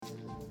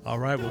All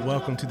right, well,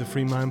 welcome to the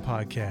Free Mind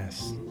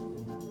Podcast.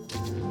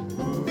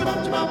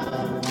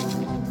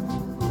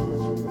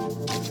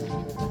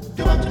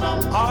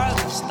 Are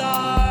the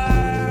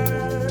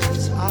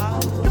stars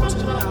out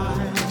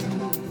tonight?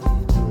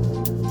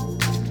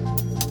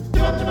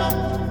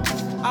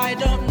 I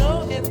don't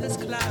know if it's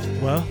cloudy.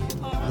 Well,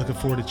 looking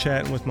forward to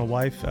chatting with my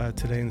wife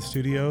today in the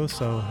studio.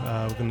 So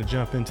we're going to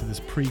jump into this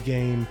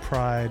pregame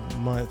Pride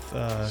Month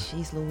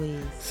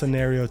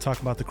scenario,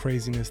 talk about the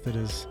craziness that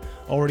is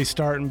already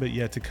starting but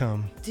yet to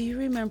come. Do you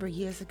remember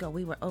years ago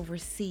we were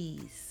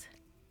overseas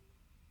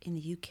in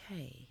the UK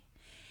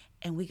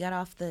and we got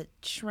off the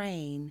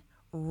train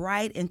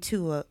right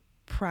into a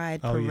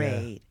Pride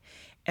parade,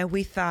 and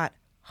we thought,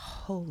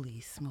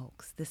 holy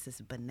smokes, this is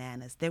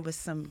bananas. There was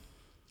some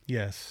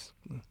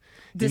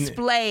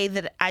display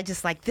that I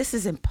just like, this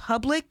is in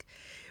public.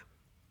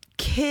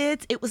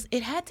 Kids,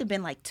 it had to have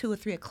been like 2 or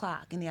 3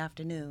 o'clock in the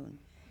afternoon.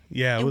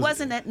 Yeah, it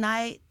wasn't at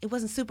night. It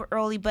wasn't super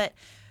early, but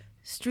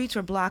streets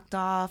were blocked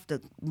off.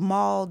 The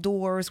mall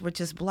doors were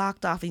just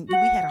blocked off, and we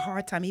had a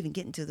hard time even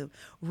getting to the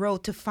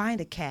road to find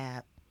a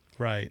cab.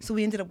 Right. So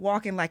we ended up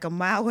walking like a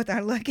mile with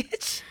our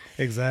luggage.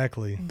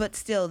 Exactly. But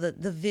still, the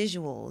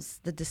visuals,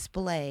 the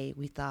display,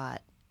 we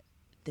thought,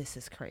 this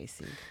is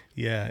crazy.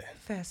 Yeah.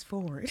 Fast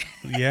forward.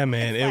 Yeah,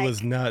 man, it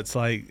was nuts.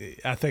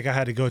 Like, I think I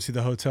had to go to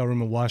the hotel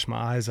room and wash my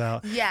eyes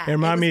out. Yeah. It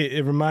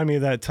reminded me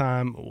of that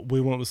time we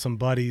went with some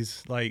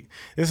buddies. Like,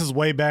 this is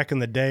way back in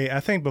the day. I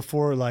think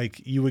before,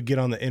 like, you would get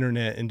on the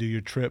internet and do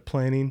your trip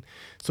planning.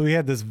 So we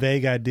had this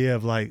vague idea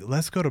of, like,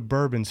 let's go to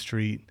Bourbon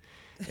Street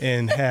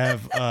and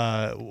have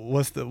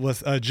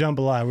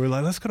jambalaya. We were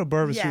like, let's go to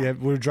Bourbon Street.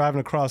 We were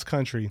driving across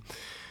country.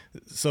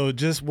 So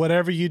just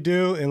whatever you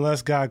do,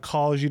 unless God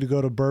calls you to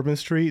go to Bourbon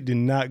Street, do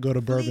not go to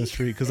Bourbon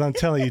Street. Because I'm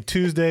telling you,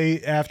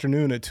 Tuesday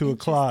afternoon at 2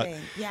 o'clock,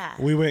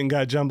 we went and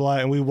got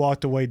jambalaya, and we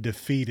walked away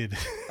defeated.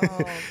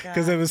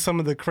 Because it was some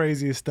of the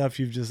craziest stuff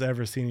you've just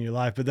ever seen in your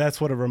life. But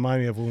that's what it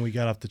reminded me of when we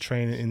got off the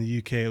train in the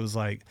UK. It was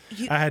like,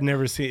 I had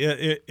never seen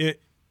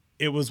it.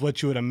 It was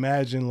what you would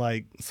imagine,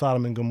 like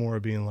Sodom and Gomorrah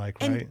being like,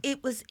 right? And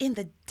it was in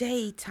the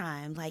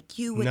daytime. Like,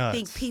 you would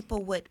think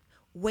people would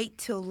wait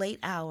till late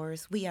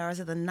hours, wee hours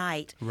of the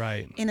night,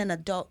 right, in an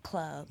adult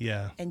club.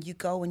 Yeah. And you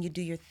go and you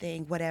do your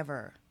thing,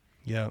 whatever.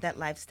 Yeah. That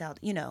lifestyle,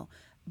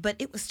 But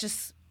it was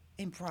just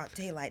in broad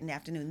daylight in the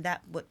afternoon.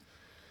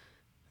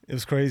 It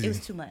was crazy. It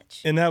was too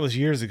much. And that was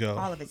years ago.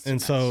 All of it's too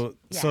much.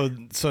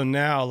 So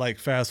now, like,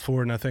 fast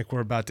forward, and I think we're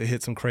about to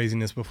hit some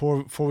craziness.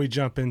 Before we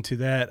jump into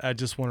that, I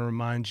just want to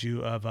remind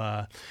you of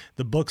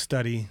the book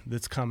study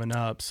that's coming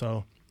up.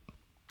 So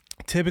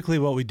typically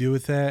what we do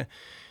with that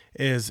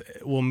is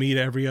we'll meet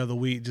every other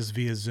week just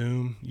via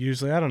Zoom.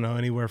 Usually, I don't know,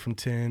 anywhere from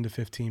 10 to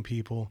 15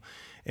 people,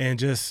 and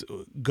just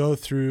go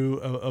through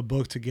a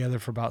book together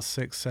for about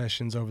 6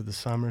 sessions over the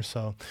summer.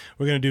 So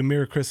we're going to do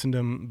Mere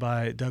Christendom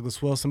by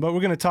Douglas Wilson, but we're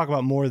going to talk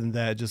about more than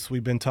that. Just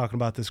we've been talking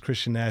about this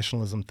Christian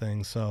nationalism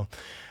thing. So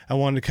I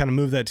wanted to kind of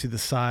move that to the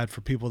side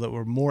for people that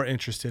were more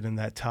interested in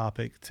that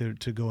topic to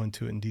go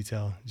into it in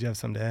detail. Do you have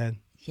something to add?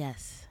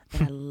 Yes,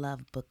 but I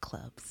love book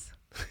clubs.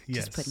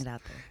 Yes. Just putting it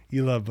out there.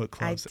 You love book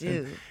clubs. I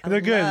do. And they're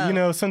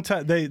good.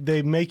 Sometimes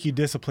they make you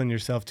discipline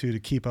yourself too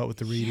to keep up with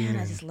the reading. Yeah, and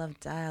I just love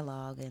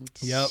dialogue and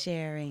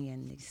sharing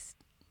and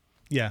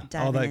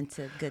diving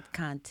into good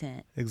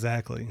content.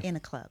 Exactly. In a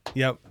club.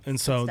 Yep.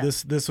 And so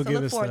this will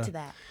give us forward to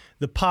that.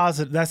 The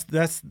positive.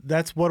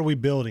 That's what are we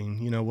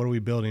building? What are we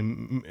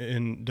building?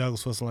 And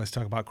Douglas Wilson likes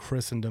to talk about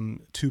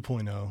Christendom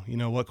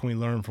 2.0. What can we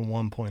learn from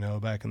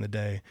 1.0 back in the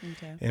day,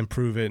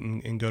 improve it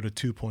and go to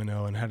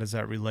 2.0, and how does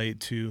that relate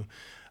to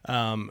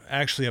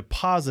actually a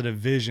positive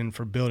vision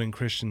for building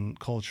Christian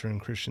culture and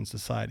Christian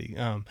society.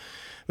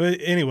 But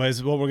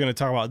anyways, what we're going to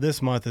talk about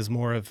this month is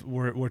more of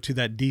we're to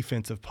that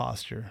defensive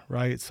posture,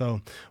 right?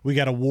 So we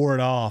got to ward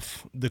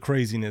off the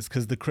craziness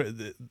because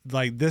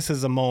this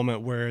is a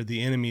moment where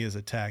the enemy is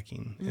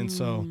attacking, and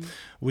so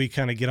we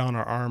kind of get on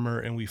our armor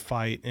and we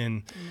fight,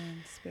 and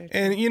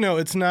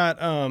it's not.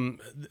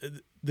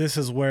 This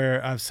is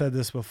where I've said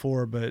this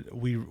before, but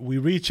we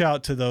reach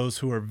out to those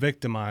who are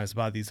victimized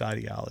by these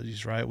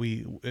ideologies, right?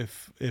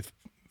 If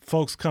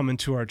folks come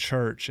into our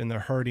church and they're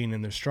hurting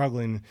and they're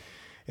struggling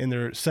in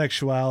their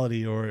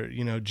sexuality or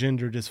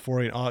gender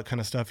dysphoria and all that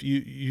kind of stuff,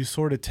 you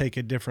sort of take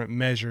a different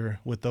measure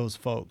with those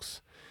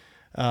folks.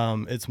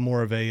 It's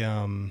more of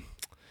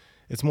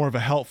a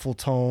helpful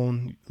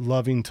tone,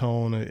 loving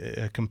tone,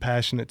 a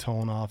compassionate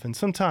tone and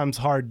sometimes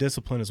hard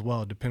discipline as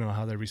well, depending on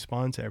how they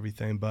respond to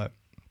everything, but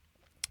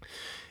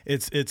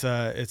it's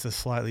a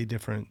slightly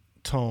different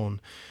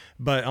tone.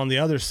 But on the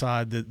other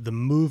side, the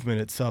movement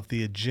itself,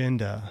 the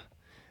agenda,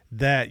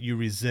 that you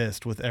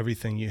resist with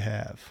everything you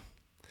have.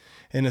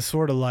 And it's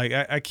sort of like,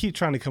 I keep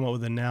trying to come up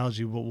with an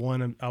analogy, but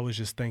one I was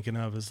just thinking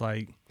of is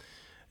like,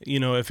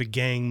 if a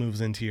gang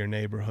moves into your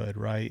neighborhood,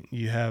 right?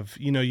 You have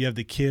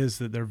the kids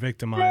that they're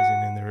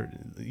victimizing,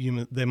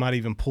 and they might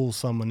even pull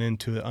someone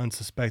into an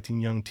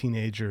unsuspecting young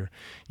teenager.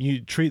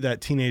 You treat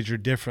that teenager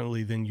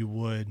differently than you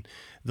would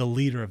the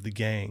leader of the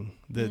gang.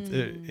 That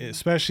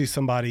especially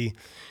somebody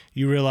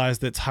you realize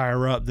that's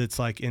higher up, that's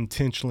like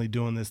intentionally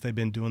doing this. They've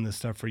been doing this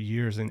stuff for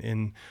years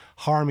and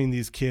harming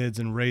these kids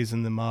and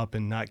raising them up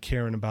and not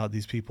caring about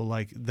these people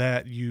like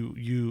that.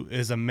 You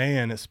as a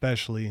man,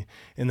 especially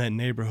in that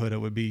neighborhood, it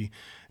would be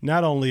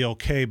not only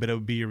okay, but it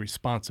would be your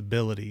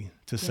responsibility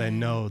to say,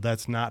 no,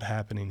 that's not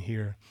happening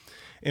here.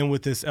 And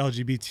with this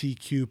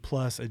LGBTQ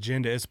plus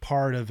agenda, it's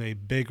part of a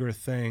bigger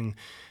thing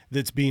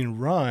that's being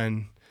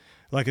run.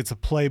 Like it's a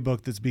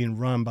playbook that's being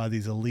run by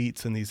these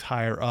elites and these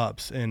higher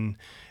ups, and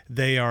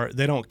they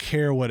don't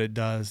care what it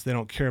does. They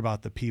don't care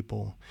about the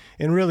people.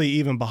 And really,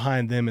 even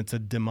behind them, it's a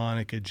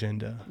demonic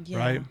agenda,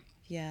 right?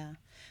 Yeah.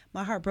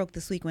 My heart broke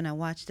this week when I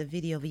watched a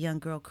video of a young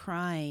girl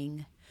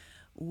crying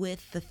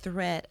with the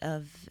threat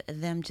of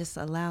them just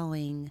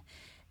allowing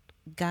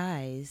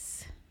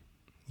guys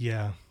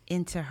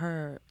into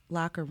her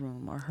locker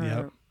room or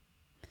her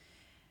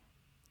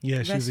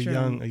Yeah, she's a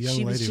young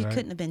lady, she right?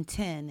 couldn't have been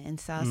 10. And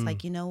so I was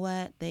like, you know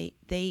what?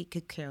 They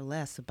could care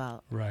less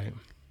about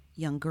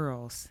young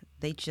girls.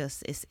 They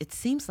just, it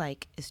seems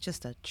like it's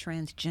just a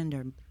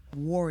transgender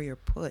warrior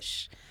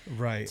push.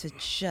 Right. To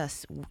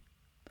just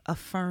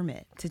affirm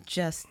it, to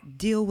just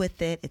deal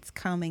with it. It's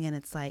coming and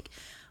it's like,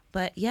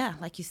 but yeah,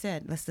 like you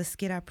said, let's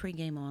get our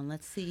pregame on.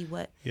 Let's see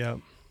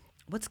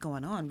what's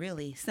going on,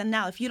 really. So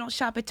now, if you don't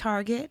shop at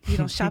Target, you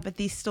don't shop at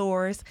these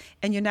stores,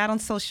 and you're not on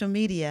social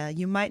media,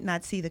 you might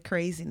not see the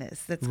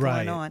craziness that's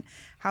going on.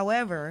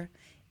 However,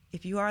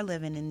 if you are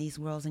living in these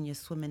worlds and you're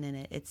swimming in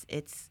it,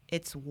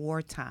 it's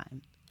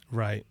wartime.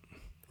 Right.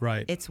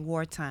 It's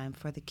wartime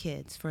for the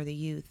kids, for the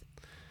youth,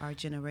 our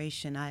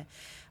generation. I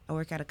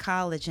work at a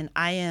college, and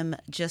I am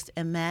just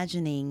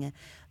imagining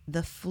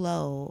the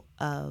flow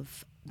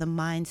of the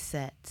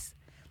mindsets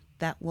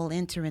that will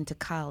enter into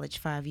college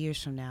 5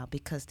 years from now,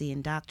 because the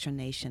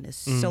indoctrination is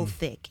so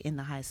thick in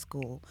the high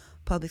school,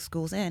 public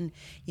schools, and,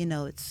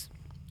 it's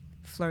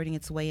flirting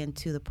its way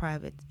into the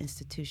private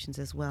institutions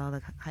as well,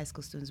 the high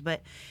school students.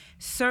 But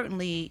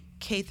certainly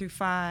K through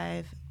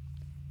 5,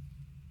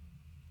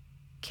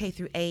 K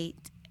through 8,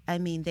 I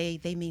mean, they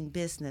mean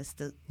business.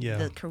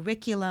 The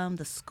curriculum,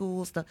 the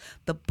schools,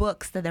 the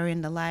books that are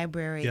in the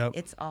library,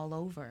 it's all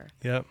over.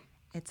 Yep.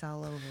 It's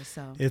all over.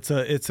 So it's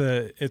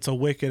a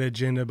wicked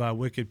agenda by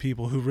wicked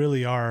people who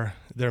really are,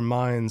 their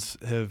minds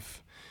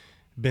have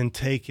been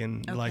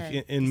taken,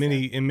 like in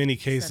many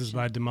cases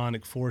by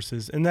demonic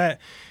forces. And that,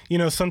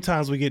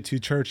 sometimes we get too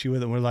churchy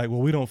with it. And we're like,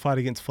 well, we don't fight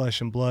against flesh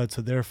and blood,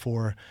 so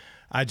therefore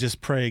I just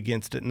pray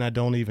against it and I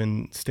don't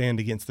even stand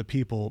against the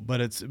people.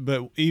 But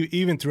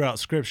even throughout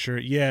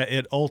Scripture,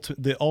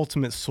 the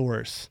ultimate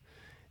source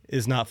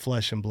is not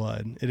flesh and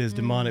blood. It is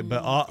demonic,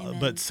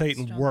 but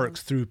Satan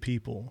works through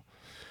people.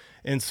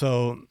 And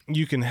so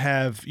you can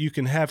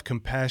have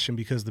compassion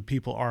because the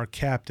people are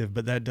captive,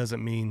 but that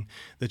doesn't mean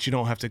that you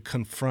don't have to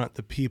confront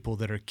the people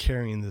that are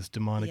carrying this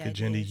demonic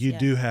agenda. You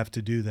do have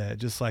to do that,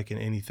 just like in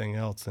anything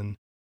else. And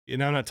I'm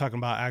not talking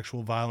about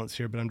actual violence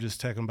here, but I'm just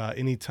talking about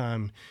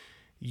anytime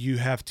you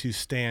have to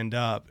stand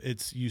up,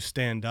 you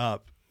stand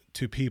up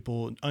to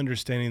people,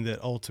 understanding that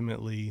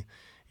ultimately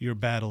your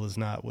battle is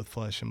not with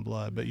flesh and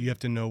blood, but you have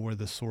to know where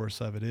the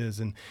source of it is.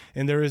 And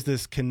there is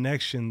this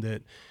connection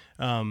that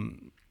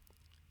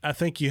I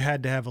think you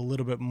had to have a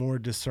little bit more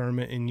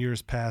discernment in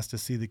years past to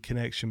see the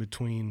connection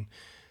between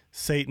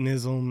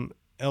Satanism,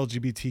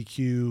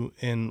 LGBTQ,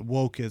 and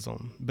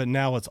wokeism. But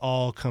now it's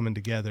all coming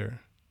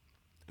together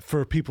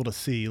for people to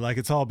see. Like,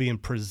 it's all being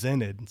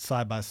presented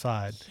side by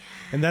side. Yeah.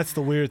 And that's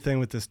the weird thing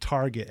with this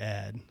Target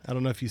ad. I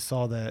don't know if you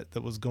saw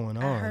that was going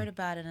on. I heard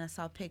about it and I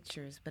saw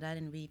pictures, but I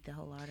didn't read the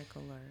whole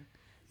article.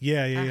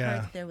 I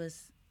heard there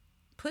was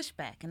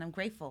pushback, and I'm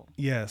grateful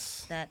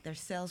that their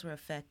sales were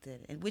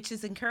affected, and which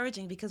is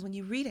encouraging, because when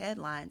you read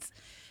headlines,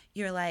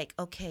 you're like,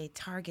 okay,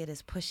 Target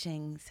is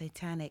pushing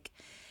satanic,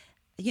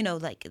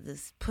 like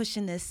this,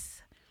 pushing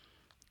this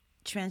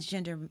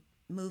transgender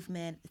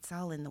movement. It's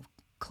all in the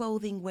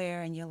clothing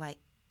wear, and you're like,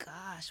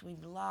 gosh,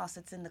 we've lost.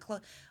 It's in the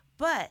clothes,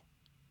 but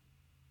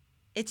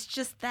it's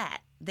just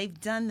that they've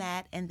done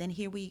that, and then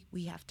here we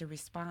have to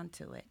respond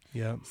to it.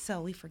 Yeah. So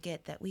we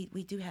forget that we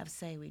do have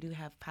say, we do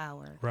have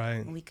power,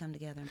 right, when we come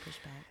together and push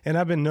back. And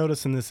I've been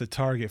noticing this at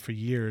Target for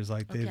years.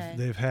 Like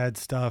they've had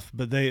stuff,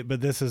 but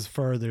this is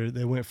further.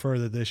 They went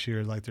further this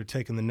year. Like they're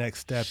taking the next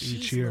step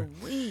each year.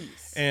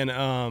 Louise.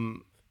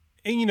 And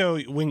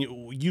when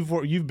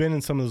you've been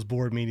in some of those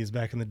board meetings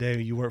back in the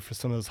day, you work for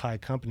some of those high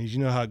companies. You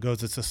know how it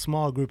goes. It's a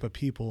small group of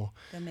people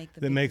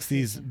that makes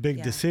these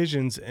big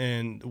decisions,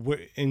 and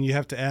you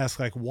have to ask,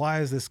 like,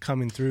 why is this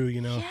coming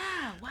through?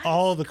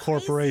 All the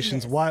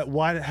corporations.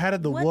 Why? How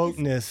did the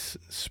wokeness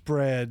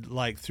spread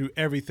like through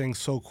everything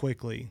so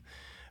quickly?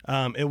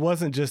 It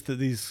wasn't just that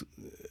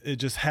it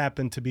just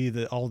happened to be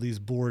that all these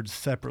boards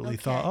separately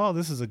thought, oh,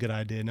 this is a good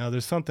idea. Now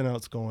there's something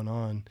else going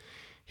on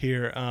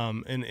here,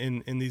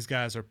 and these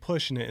guys are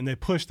pushing it, and they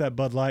pushed that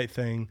Bud Light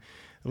thing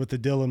with the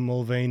Dylan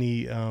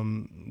Mulvaney,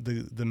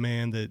 the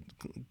man that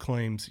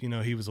claims,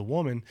 he was a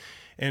woman,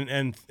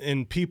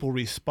 and people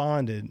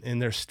responded,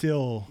 and they're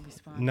still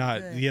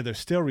they're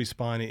still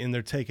responding, and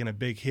they're taking a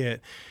big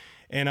hit.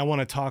 And I want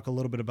to talk a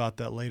little bit about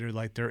that later.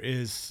 Like, there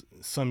is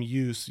some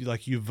use,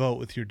 like you vote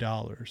with your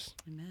dollars.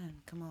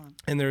 Amen. Come on.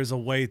 And there is a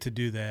way to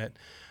do that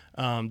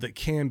that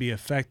can be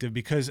effective,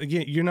 because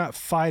again, you're not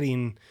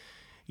fighting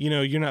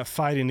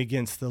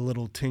against the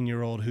little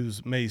 10-year-old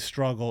who's may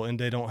struggle and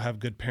they don't have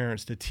good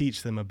parents to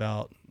teach them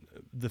about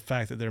the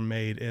fact that they're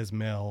made as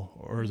male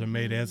or they're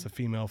made as a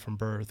female from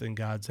birth in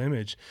God's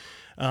image.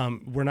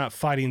 We're not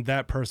fighting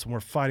that person.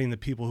 We're fighting the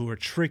people who are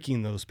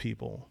tricking those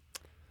people.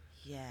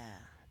 Yeah.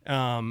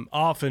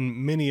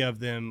 Often many of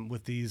them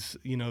with these,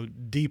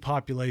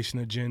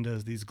 depopulation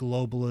agendas, these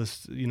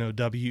globalist,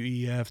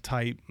 WEF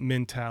type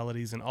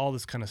mentalities and all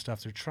this kind of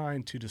stuff. They're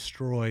trying to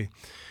destroy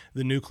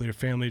the nuclear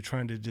family,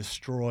 trying to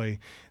destroy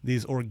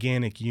these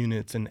organic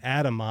units and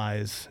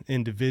atomize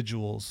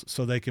individuals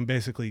so they can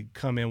basically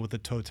come in with a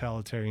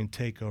totalitarian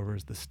takeover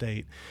as the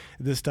state.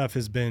 This stuff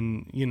has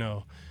been,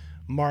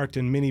 marked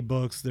in many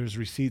books. There's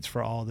receipts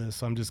for all this.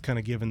 So I'm just kind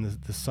of giving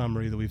the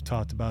summary that we've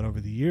talked about over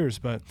the years.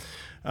 But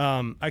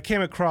I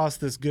came across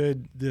this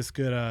good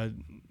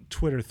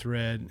Twitter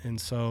thread,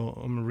 and so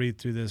I'm gonna read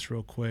through this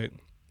real quick.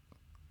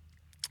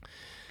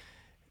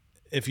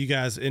 If you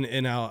guys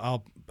and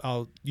I'll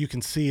you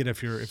can see it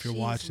if you're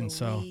watching. Louise.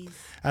 So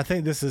I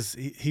think this is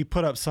he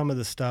put up some of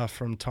the stuff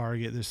from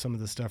Target. There's some of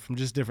the stuff from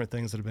just different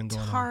things that have been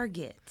going on.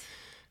 Target.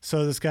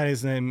 So this guy,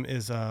 his name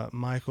is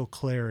Michael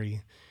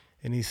Clary.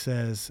 And he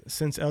says,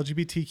 since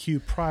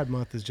LGBTQ Pride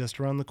Month is just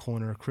around the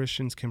corner,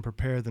 Christians can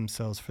prepare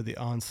themselves for the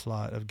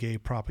onslaught of gay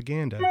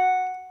propaganda.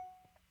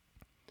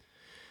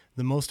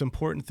 The most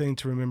important thing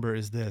to remember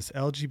is this: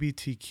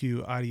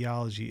 LGBTQ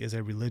ideology is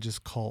a religious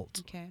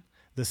cult. Okay.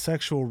 The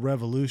sexual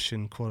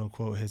revolution, quote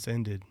unquote, has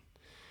ended,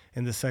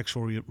 and the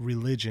sexual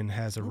religion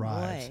has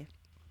arrived. Boy.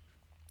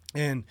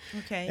 And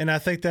Okay. and I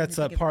think that's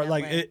a part,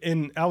 like, way.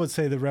 and I would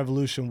say the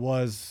revolution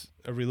was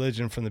a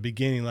religion from the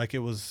beginning, like it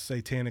was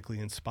satanically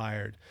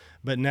inspired,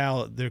 but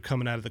now they're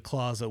coming out of the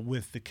closet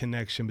with the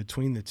connection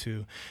between the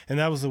two. And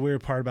that was the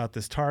weird part about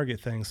this Target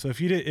thing. So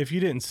if you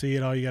didn't see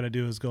it, all you got to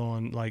do is go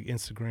on like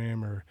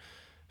Instagram or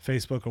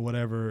Facebook or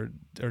whatever,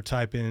 or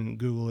type in,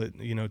 Google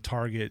it,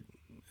 Target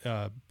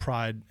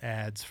Pride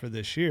ads for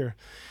this year.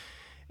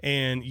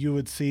 And you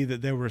would see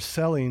that they were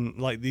selling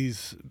like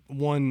these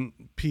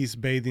one-piece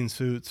bathing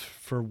suits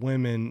for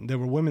women. They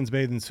were women's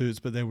bathing suits,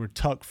 but they were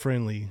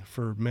tuck-friendly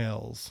for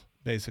males,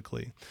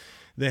 basically.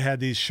 They had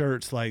these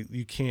shirts like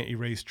 "You can't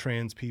erase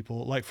trans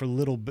people," like for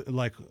little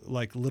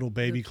little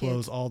baby Little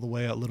clothes kids. all the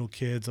way up, little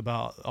kids,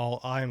 about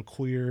I am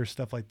queer,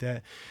 stuff like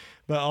that.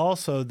 But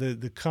also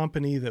the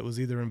company that was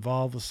either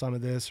involved with some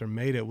of this or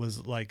made it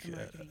was like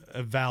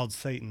avowed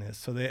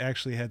Satanist. So they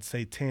actually had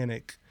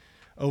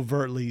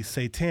overtly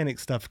satanic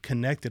stuff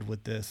connected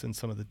with this in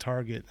some of the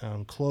Target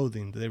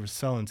clothing that they were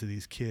selling to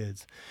these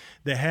kids.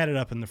 They had it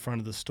up in the front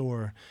of the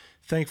store.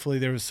 Thankfully,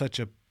 there was such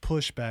a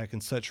pushback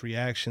and such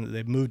reaction that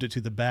they've moved it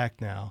to the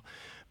back now.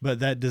 But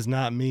that does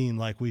not mean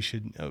like we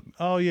should,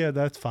 oh yeah,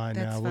 that's fine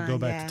now. We'll go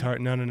back to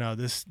Target. No.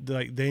 This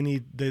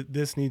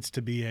this needs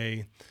to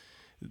be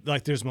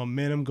there's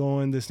momentum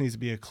going. This needs to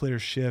be a clear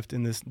shift,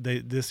 and this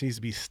needs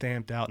to be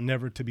stamped out,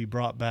 never to be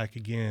brought back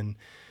again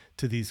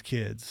to these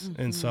kids.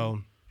 Mm-hmm. And so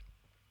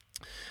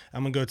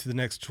I'm going to go to the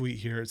next tweet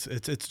here.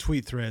 It's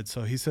tweet thread.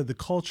 So he said the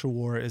culture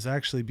war is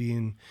actually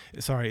driven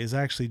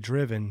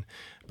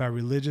by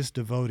religious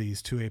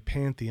devotees to a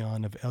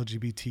pantheon of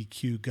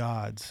LGBTQ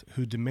gods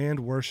who demand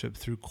worship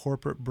through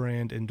corporate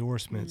brand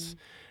endorsements,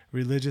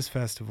 religious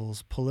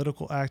festivals,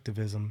 political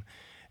activism,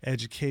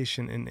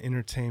 education, and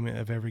entertainment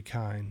of every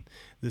kind.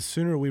 The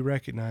sooner we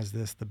recognize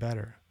this, the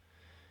better.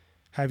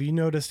 Have you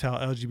noticed how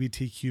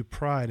LGBTQ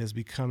pride is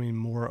becoming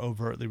more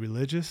overtly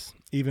religious,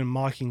 even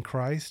mocking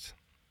Christ?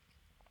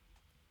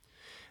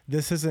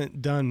 This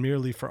isn't done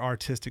merely for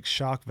artistic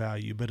shock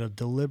value, but a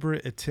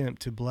deliberate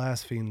attempt to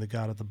blaspheme the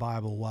God of the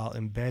Bible while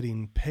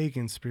embedding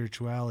pagan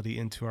spirituality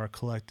into our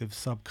collective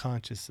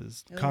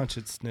consciousness.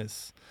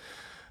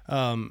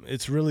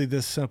 It's really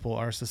this simple.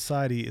 Our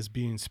society is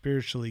being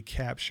spiritually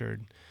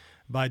captured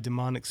by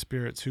demonic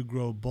spirits who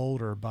grow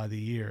bolder by the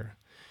year.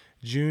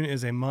 June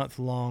is a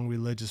month-long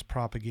religious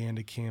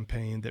propaganda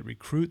campaign that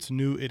recruits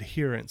new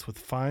adherents with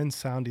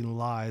fine-sounding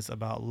lies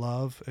about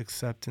love,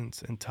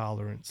 acceptance, and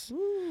tolerance.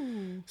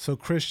 Ooh. So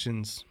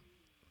Christians,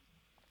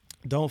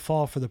 don't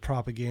fall for the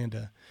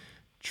propaganda.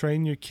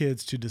 Train your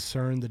kids to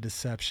discern the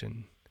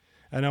deception.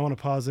 And I want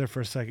to pause there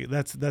for a second.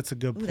 That's a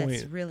good point.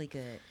 That's really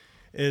good.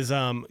 Is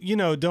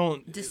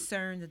don't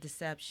discern the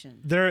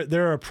deception.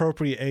 There are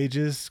appropriate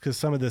ages, because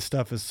some of this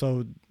stuff is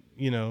so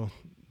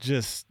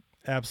just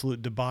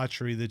absolute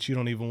debauchery that you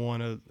don't even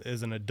want to,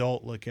 as an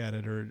adult, look at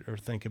it or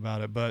think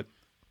about it. But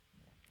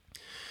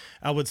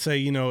I would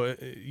say,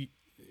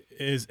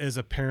 as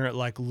a parent,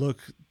 like, look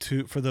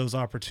for those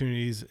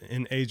opportunities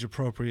in age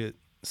appropriate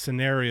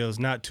scenarios,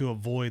 not to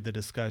avoid the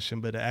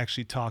discussion, but to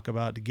actually talk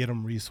about, to get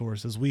them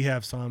resources. We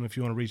have some if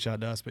you want to reach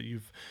out to us, but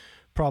you've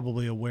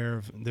probably aware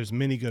of, there's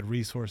many good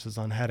resources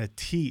on how to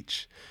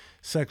teach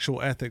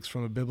sexual ethics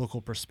from a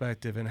biblical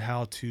perspective and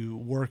how to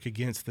work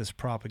against this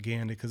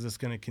propaganda, because it's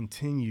going to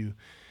continue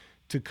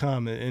to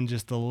come, and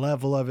just the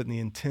level of it and the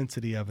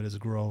intensity of it is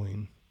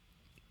growing.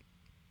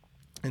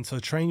 And so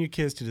train your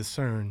kids to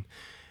discern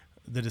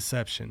the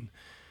deception.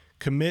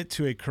 Commit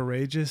to a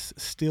courageous,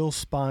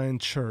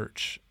 steel-spined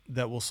church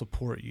that will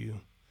support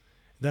you.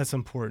 That's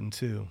important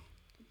too.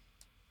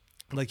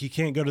 Like, you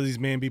can't go to these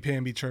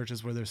mamby-pamby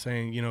churches where they're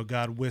saying,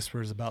 God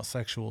whispers about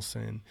sexual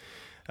sin.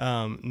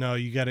 No,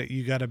 you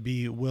gotta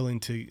be willing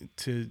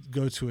to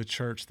go to a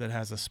church that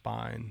has a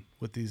spine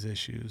with these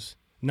issues.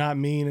 Not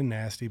mean and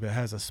nasty, but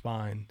has a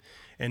spine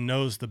and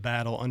knows the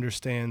battle,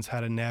 understands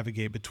how to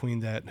navigate between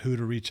that, who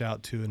to reach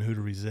out to and who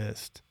to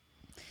resist.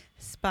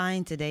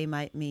 Spine today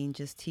might mean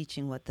just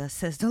teaching what thus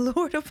says the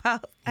Lord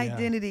about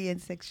identity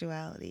and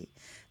sexuality.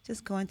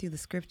 Just going through the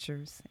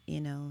scriptures,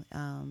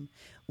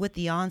 with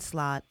the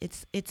onslaught,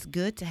 it's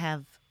good to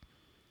have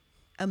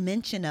a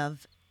mention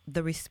of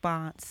the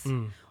response,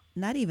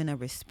 not even a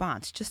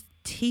response, just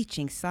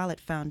teaching, solid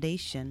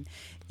foundation.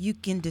 You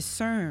can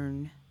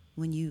discern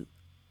when you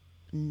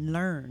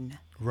learn.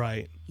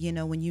 Right.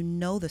 When you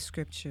know the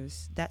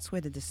scriptures, that's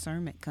where the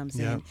discernment comes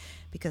in.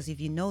 Because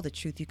if you know the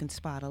truth, you can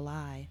spot a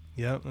lie.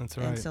 Yep, that's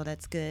right. And so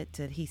that's good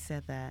that he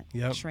said that.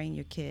 Yep. Train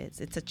your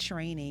kids. It's a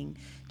training.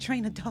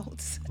 Train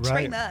adults. Right.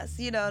 Train us.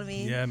 You know what I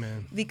mean? Yeah,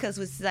 man. Because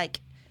it's like,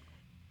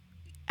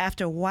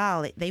 after a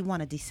while, they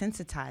want to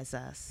desensitize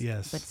us.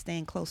 Yes. But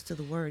staying close to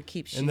the word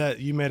keeps you. And that,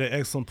 you made an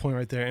excellent point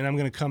right there. And I'm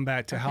going to come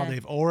back to how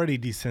they've already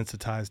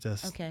desensitized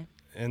us. Okay.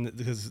 And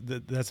because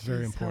that's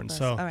very important.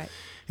 So, all right.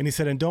 And he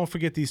said, and don't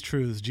forget these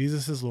truths.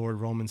 Jesus is Lord,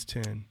 Romans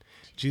 10.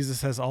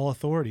 Jesus has all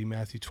authority,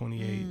 Matthew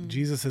 28.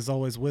 Jesus is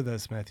always with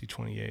us, Matthew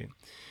 28.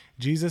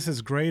 Jesus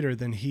is greater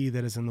than he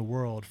that is in the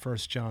world, 1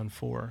 John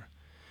 4.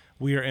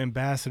 We are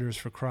ambassadors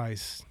for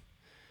Christ.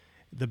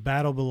 The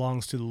battle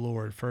belongs to the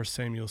Lord, 1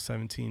 Samuel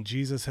 17.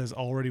 Jesus has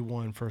already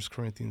won, 1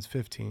 Corinthians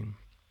 15.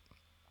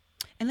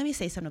 And let me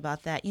say something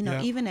about that.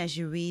 Even as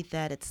you read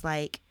that, it's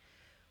like,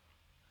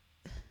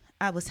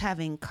 I was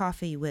having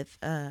coffee with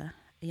a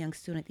young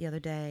student the other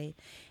day,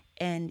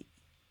 and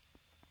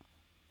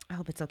I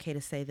hope it's okay to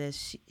say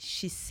this.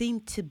 She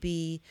seemed to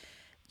be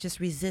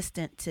just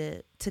resistant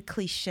to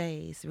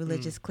cliches,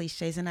 religious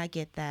cliches, and I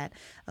get that.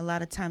 A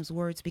lot of times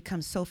words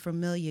become so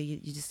familiar,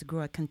 you just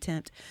grow a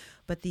contempt.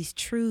 But these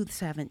truths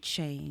haven't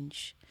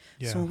changed.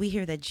 Yeah. So when we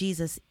hear that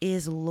Jesus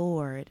is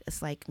Lord,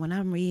 it's like when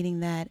I'm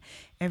reading that,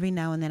 every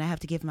now and then I have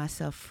to give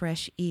myself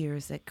fresh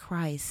ears that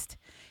Christ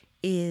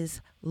is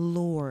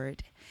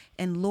Lord.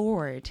 And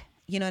Lord,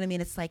 you know what I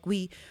mean? It's like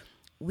we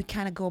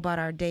kind of go about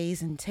our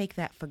days and take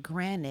that for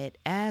granted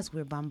as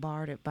we're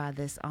bombarded by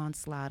this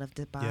onslaught of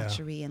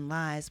debauchery and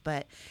lies.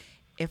 But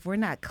if we're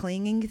not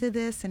clinging to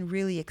this and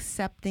really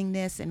accepting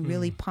this and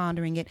really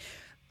pondering it,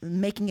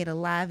 making it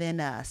alive in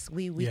us,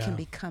 we can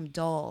become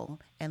dull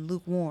and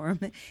lukewarm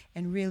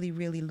and really,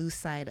 really lose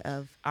sight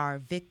of our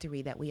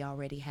victory that we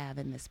already have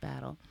in this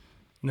battle.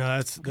 No,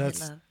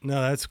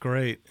 that's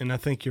great. And I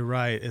think you're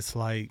right. It's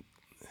like,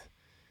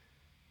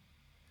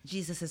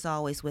 Jesus is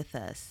always with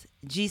us.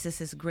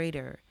 Jesus is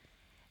greater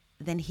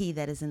than he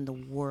that is in the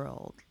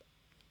world.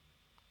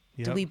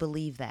 Yep. Do we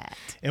believe that?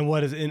 And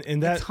what is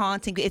and that it's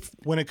haunting. It's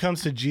when it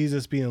comes to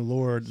Jesus being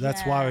Lord,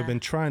 that's why we've been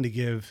trying to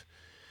give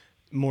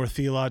more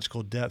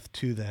theological depth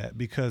to that,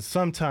 because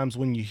sometimes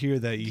when you hear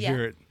that, you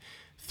hear it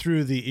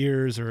through the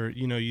ears, or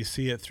you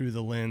see it through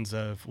the lens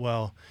of,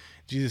 well,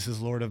 Jesus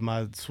is Lord of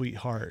my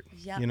sweetheart.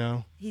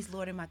 Yep. He's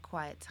Lord in my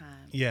quiet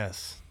time.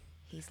 Yes.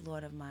 He's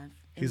Lord of my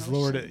He's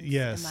Lord,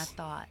 and my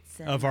thoughts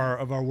and of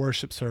our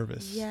worship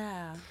service.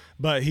 Yeah.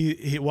 But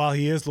he while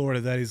he is Lord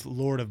of that, he's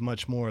Lord of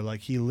much more.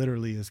 Like, he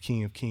literally is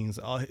King of Kings.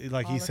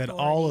 He said,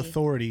 all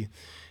authority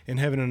in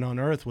heaven and on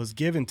earth was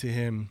given to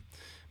him.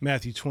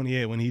 Matthew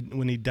 28, when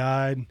he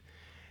died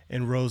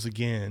and rose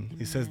again. Amen.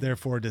 He says,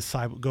 therefore,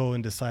 go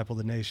and disciple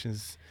the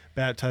nations,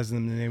 baptizing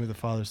them in the name of the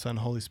Father, Son,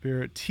 Holy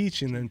Spirit,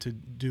 teaching them to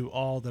do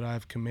all that I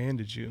have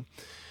commanded you.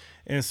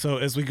 And so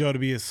as we go to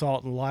be a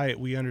salt and light,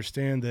 we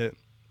understand that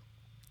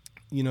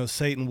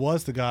Satan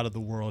was the god of the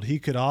world. He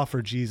could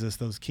offer Jesus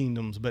those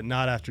kingdoms, but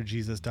not after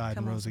Jesus died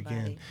and rose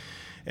again.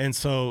 And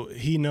so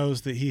he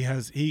knows that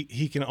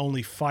he can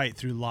only fight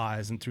through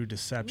lies and through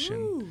deception.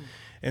 Ooh.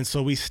 And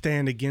so we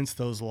stand against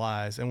those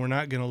lies, and we're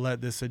not going to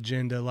let this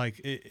agenda,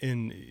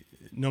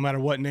 no matter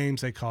what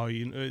names they call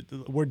you,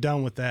 we're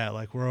done with that.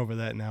 Like, we're over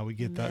that now. We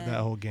get that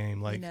whole game.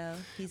 Like,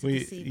 he's a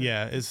deceiver.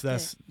 Yeah,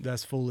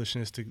 that's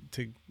foolishness to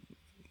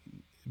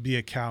be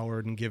a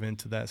coward and give in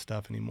to that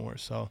stuff anymore.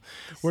 So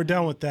we're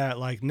done with that.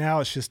 Like,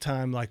 now it's just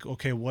time, like,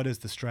 okay, what is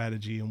the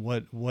strategy and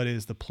what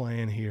is the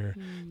plan here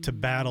to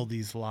battle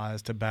these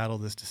lies, to battle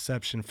this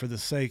deception for the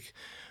sake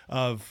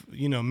of,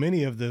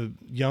 many of the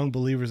young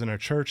believers in our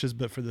churches,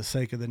 but for the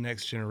sake of the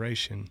next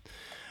generation,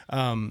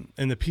 and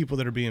the people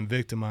that are being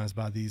victimized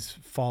by these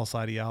false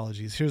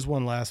ideologies. Here's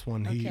one last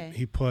one. Okay.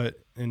 He put,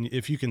 and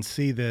if you can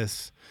see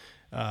this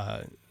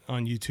on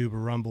YouTube or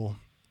Rumble,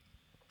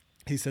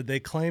 He said, they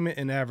claim it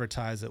and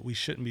advertise it. We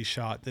shouldn't be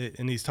shocked.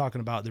 And he's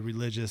talking about the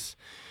religious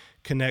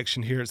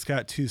connection here. It's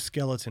got 2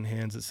 skeleton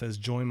hands. It says,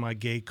 join my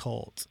gay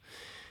cult.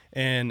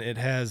 And it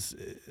has,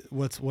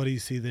 what do you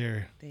see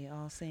there? The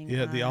all-seeing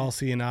eye. The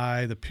all-seeing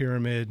eye, the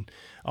pyramid,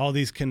 all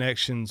these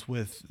connections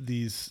with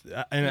these.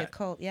 And the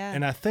occult, yeah.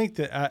 And I think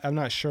that, I'm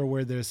not sure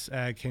where this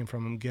ad came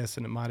from. I'm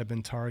guessing it might have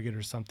been Target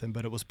or something,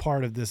 but it was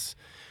part of this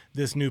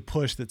new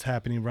push that's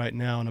happening right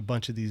now in a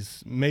bunch of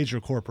these major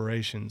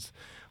corporations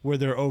where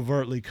they're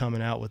overtly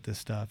coming out with this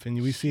stuff.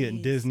 And we see it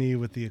in Disney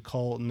with the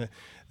occult, and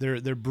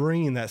they're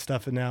bringing that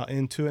stuff now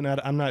into it. And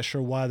I'm not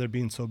sure why they're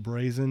being so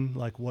brazen,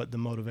 like what the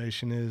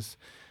motivation is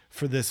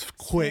for this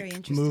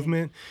quick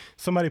movement.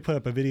 Somebody put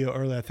up a video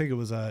earlier. I think it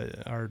was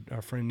our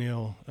friend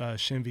Neil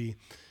Shinvey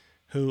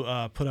who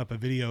put up a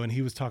video, and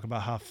he was talking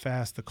about how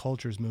fast the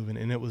culture is moving.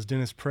 And it was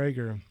Dennis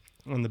Prager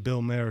on the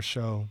Bill Maher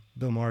show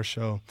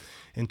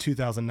in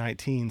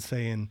 2019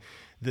 saying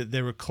that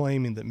they were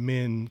claiming that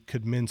men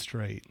could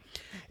menstruate,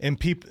 and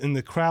people in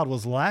the crowd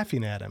was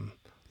laughing at him.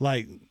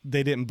 Like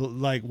they didn't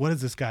like, what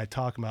is this guy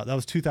talking about? That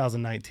was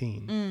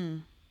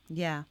 2019.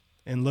 Yeah.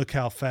 And look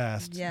how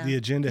fast the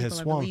agenda has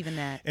swung.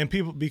 That. And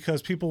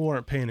because people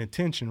weren't paying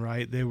attention,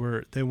 right? They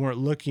weren't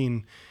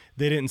looking.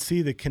 They didn't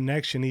see the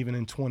connection even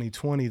in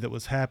 2020 that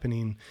was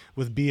happening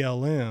with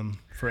BLM,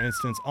 for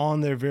instance, on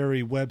their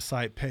very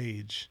website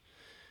page.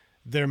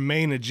 Their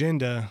main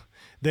agenda,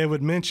 they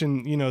would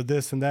mention,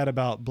 this and that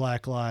about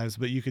Black lives,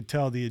 but you could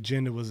tell the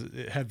agenda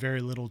it had very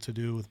little to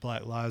do with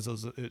Black lives.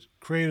 It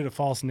created a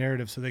false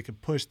narrative so they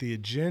could push the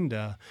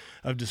agenda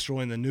of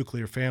destroying the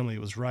nuclear family.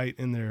 It was right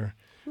in their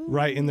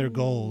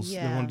goals.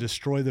 Yeah. They want to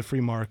destroy the free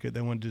market.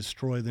 They want to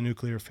destroy the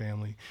nuclear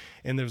family.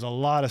 And there's a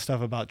lot of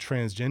stuff about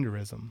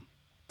transgenderism.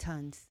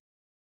 Tons.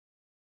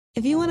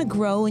 If you want to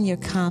grow in your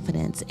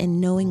confidence in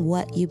knowing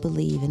what you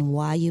believe and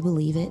why you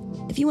believe it,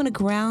 if you want to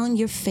ground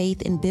your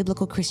faith in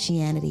biblical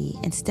Christianity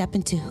and step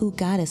into who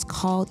God has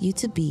called you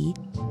to be,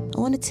 I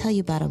want to tell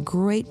you about a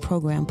great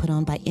program put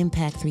on by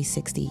Impact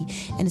 360,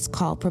 and it's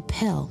called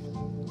Propel.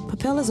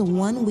 Propel is a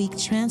 1-week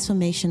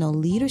transformational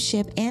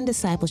leadership and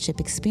discipleship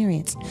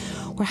experience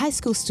where high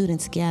school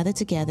students gather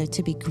together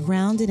to be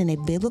grounded in a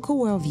biblical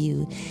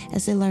worldview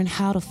as they learn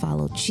how to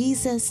follow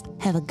Jesus,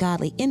 have a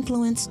godly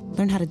influence,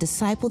 learn how to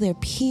disciple their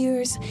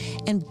peers,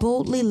 and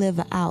boldly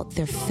live out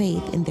their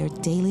faith in their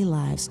daily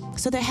lives.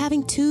 So they're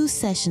having 2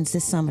 sessions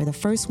this summer. The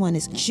first one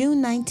is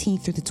June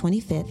 19th through the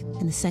 25th,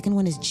 and the second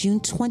one is June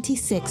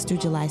 26th through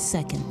July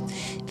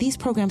 2nd. These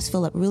programs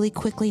fill up really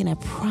quickly, and I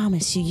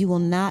promise you will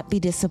not be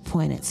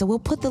disappointed. So we'll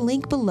put the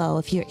link below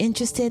if you're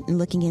interested in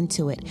looking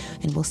into it,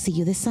 and we'll see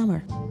you this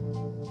summer.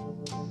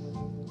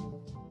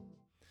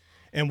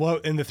 And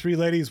the 3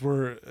 ladies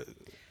were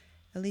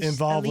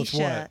involved with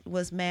what? Alicia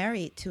was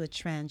married to a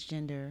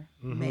transgender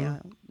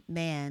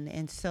man,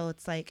 and so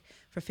it's like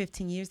for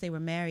 15 years they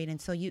were married,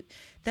 and so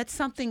that's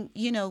something,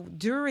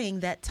 during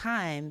that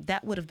time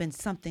that would have been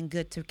something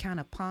good to kind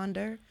of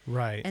ponder,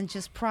 right, and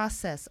just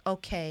process.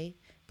 Okay,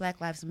 Black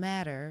Lives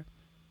Matter.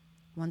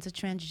 One's a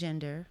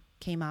transgender,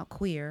 came out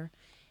queer.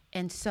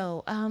 And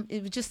so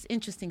it was just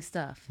interesting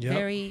stuff.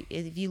 Yep.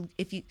 If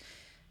you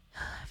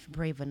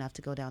brave enough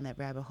to go down that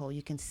rabbit hole,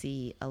 you can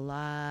see a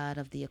lot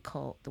of the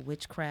occult, the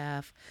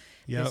witchcraft.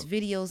 Yep. There's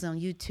videos on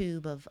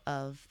YouTube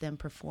of them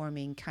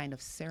performing kind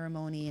of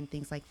ceremony and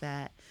things like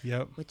that.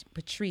 Yep. With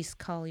Patrice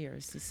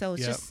Colliers. So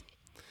it's just.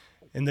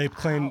 And they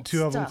claim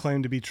 2 of them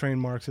claim to be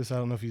trained Marxists. I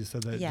don't know if you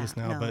said that just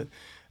now, no. but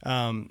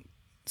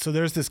so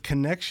there's this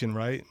connection,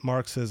 right?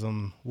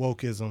 Marxism,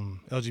 wokeism,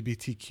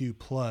 LGBTQ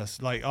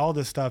plus, like all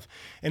this stuff.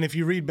 And if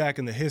you read back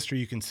in the history,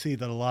 you can see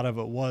that a lot of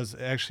it was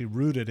actually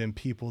rooted in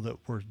people that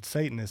were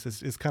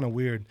Satanists. It's kind of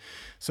weird.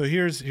 So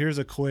here's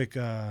a quick.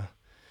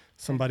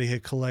 Somebody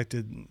had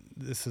collected.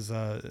 This is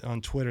on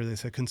Twitter. They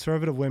said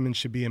conservative women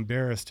should be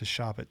embarrassed to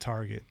shop at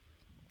Target.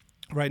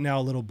 Right now,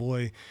 a little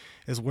boy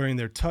is wearing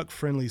their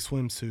tuck-friendly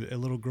swimsuit. A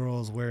little girl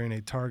is wearing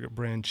a Target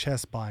brand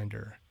chest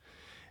binder.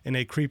 And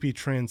a creepy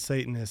trans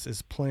Satanist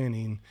is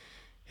planning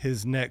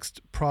his next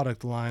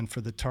product line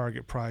for the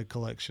Target Pride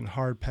collection,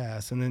 Hard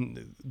Pass. And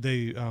then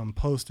they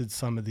posted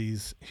some of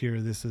these here.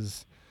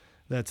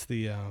 That's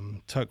the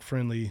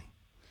tuck-friendly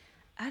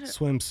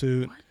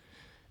swimsuit. What?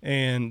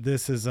 And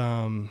this is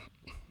so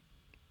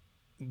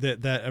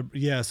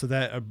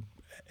that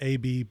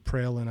A.B.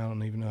 Pralin, I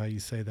don't even know how you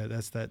say that.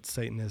 That's that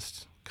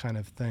Satanist kind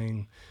of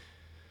thing.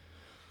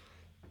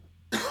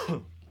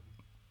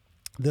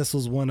 This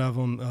was one of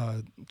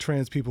them.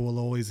 Trans people will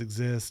always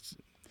exist.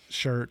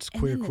 Shirts,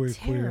 queer. What is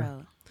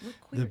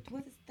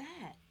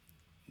that?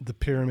 The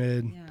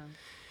pyramid. Yeah.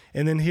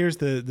 And then here's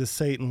the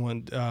Satan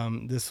one.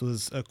 This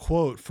was a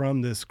quote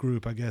from this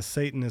group, I guess.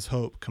 Satan is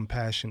hope,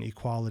 compassion,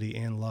 equality,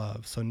 and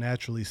love. So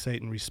naturally,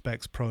 Satan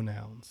respects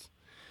pronouns.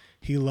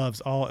 He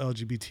loves all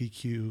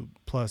LGBTQ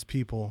plus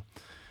people.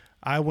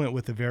 I went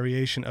with a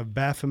variation of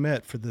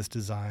Baphomet for this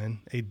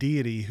design, a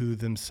deity who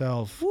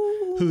themself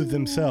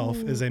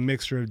is a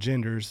mixture of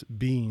genders,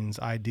 beings,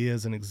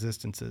 ideas, and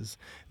existences.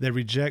 They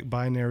reject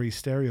binary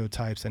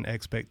stereotypes and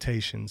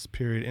expectations,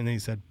 period. And then he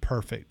said,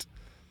 perfect.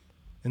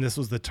 And this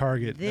was the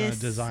Target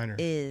designer.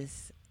 This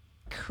is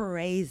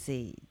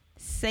crazy.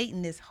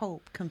 Satan is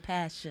hope,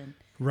 compassion.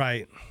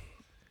 Right.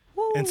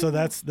 Woo. And so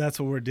that's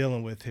what we're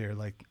dealing with here.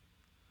 Like,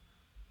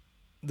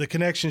 the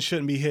connection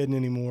shouldn't be hidden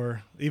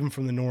anymore, even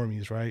from the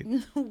normies, right?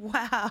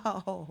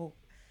 Wow.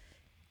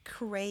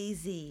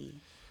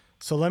 Crazy.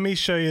 So let me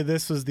show you,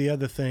 this was the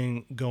other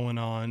thing going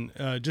on,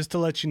 just to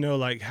let you know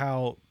like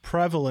how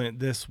prevalent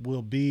this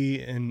will be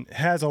and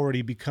has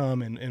already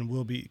become and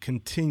will be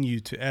continue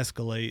to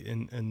escalate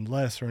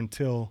unless or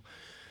until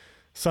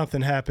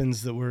something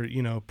happens that we're,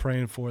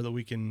 praying for, that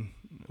we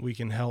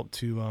can help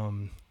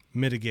to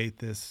mitigate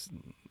this,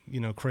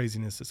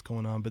 craziness that's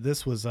going on. But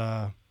this was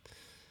the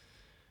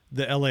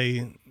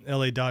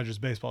LA Dodgers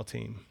baseball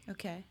team.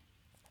 Okay.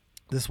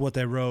 This is what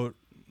they wrote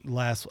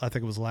last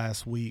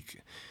week.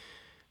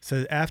 It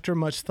says, after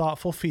much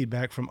thoughtful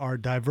feedback from our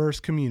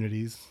diverse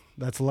communities,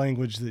 that's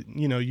language that,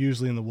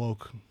 usually in the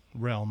woke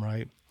realm,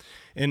 right?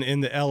 And in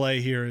the LA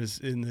here is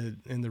in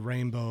the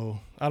rainbow.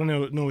 I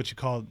don't know what you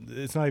call it.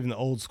 It's not even the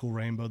old school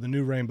rainbow, the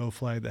new rainbow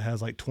flag that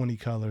has like 20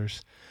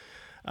 colors.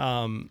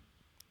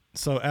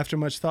 So after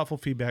much thoughtful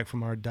feedback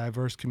from our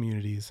diverse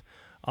communities,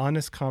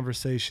 honest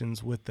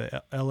conversations with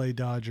the LA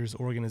Dodgers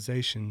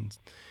organizations,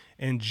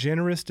 and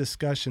generous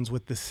discussions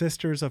with the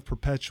Sisters of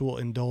Perpetual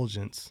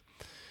Indulgence,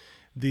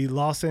 the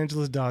Los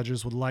Angeles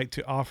Dodgers would like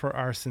to offer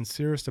our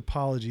sincerest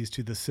apologies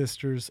to the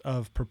Sisters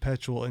of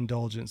Perpetual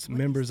Indulgence,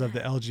 members of the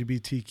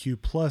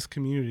LGBTQ plus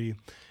community,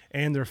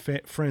 and their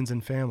friends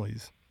and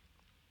families.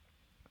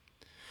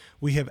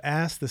 We have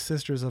asked the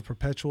Sisters of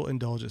Perpetual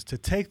Indulgence to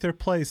take their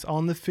place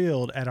on the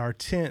field at our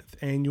 10th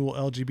annual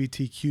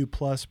LGBTQ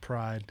plus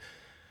Pride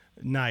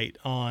night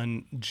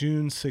on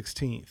June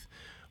 16th.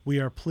 We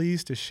are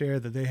pleased to share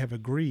that they have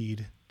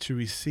agreed to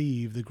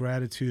receive the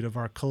gratitude of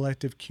our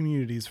collective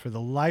communities for the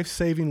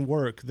life-saving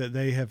work that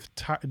they have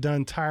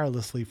done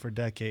tirelessly for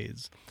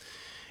decades.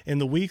 In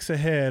the weeks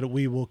ahead,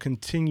 we will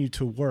continue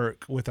to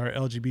work with our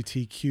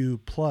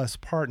LGBTQ plus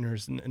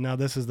partners. Now,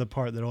 this is the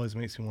part that always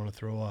makes me want to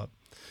throw up.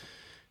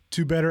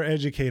 To better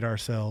educate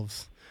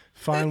ourselves,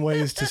 find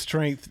ways to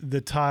strengthen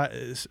the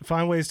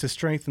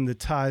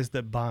ties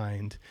that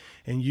bind,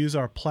 and use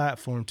our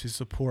platform to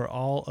support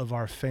all of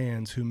our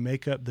fans who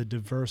make up the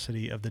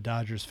diversity of the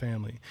Dodgers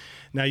family.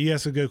 Now, you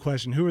asked a good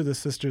question. Who are the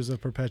Sisters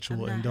of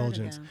Perpetual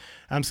Indulgence?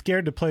 I'm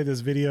scared to play this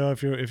video.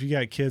 If you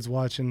got kids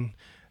watching,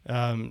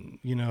 I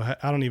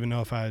don't even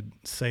know if I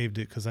saved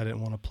it because I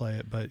didn't want to play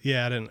it. But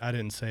yeah, I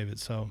didn't save it.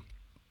 So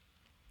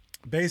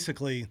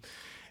basically,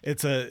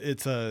 it's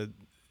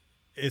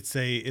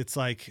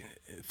like,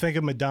 think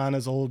of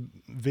Madonna's old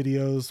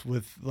videos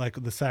with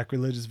like the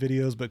sacrilegious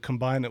videos, but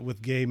combine it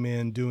with gay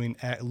men doing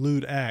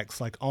lewd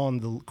acts like on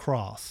the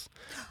cross,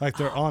 like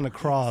they're on a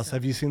cross.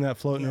 Have you seen that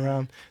floating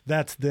around?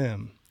 That's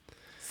them.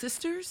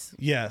 Sisters?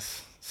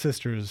 Yes,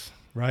 sisters,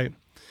 right?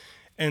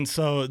 And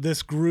so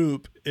this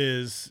group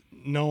is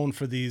known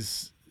for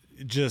these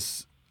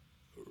just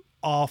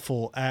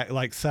awful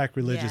like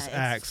sacrilegious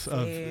acts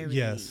of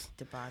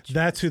debauchery.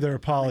 That's who they're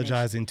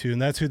apologizing to,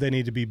 and that's who they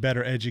need to be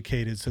better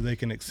educated so they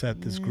can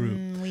accept this group.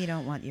 We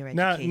don't want your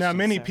education. Now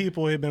many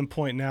people have been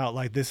pointing out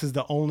like this is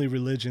the only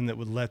religion that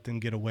would let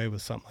them get away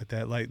with something like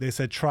that. Like they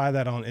said, try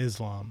that on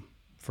Islam,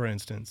 for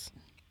instance.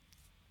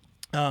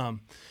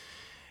 And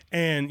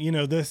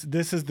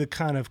this is the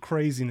kind of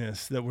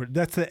craziness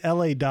that's the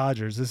LA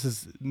Dodgers. This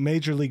is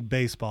Major League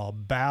Baseball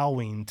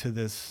bowing to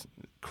this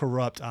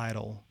corrupt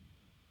idol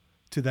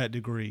to that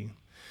degree.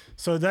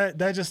 So that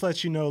just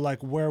lets you know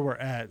like where we're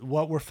at,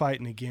 what we're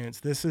fighting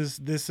against. This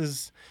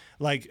is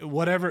like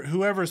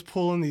whoever's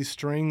pulling these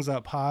strings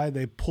up high,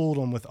 they pulled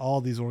them with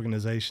all these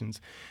organizations,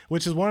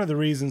 which is one of the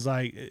reasons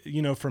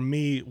for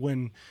me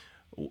when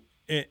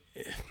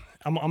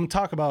I'm going to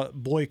talk about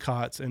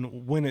boycotts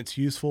and when it's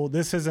useful.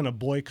 This isn't a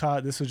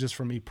boycott. This was just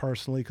for me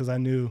personally because I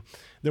knew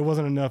there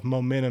wasn't enough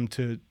momentum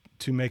to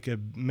make a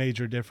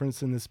major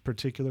difference in this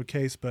particular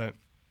case. But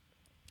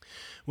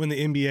when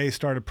the NBA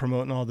started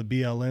promoting all the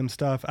BLM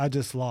stuff, I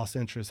just lost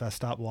interest. I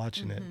stopped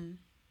watching it.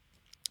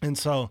 And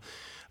so,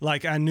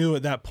 like, I knew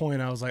at that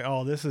point, I was like,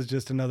 oh, this is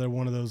just another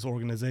one of those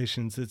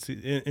organizations. It's,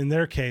 in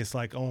their case,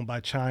 like owned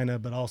by China,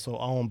 but also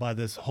owned by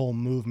this whole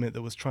movement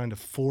that was trying to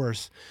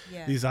force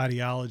these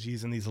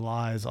ideologies and these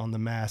lies on the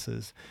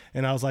masses.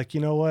 And I was like,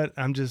 you know what?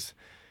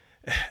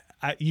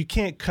 You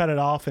can't cut it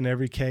off in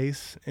every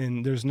case,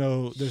 and there's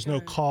no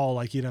call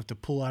like you'd have to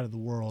pull out of the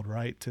world,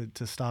 right,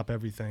 to stop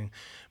everything.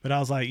 But I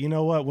was like, you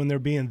know what? When they're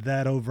being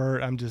that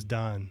overt, I'm just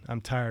done. I'm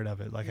tired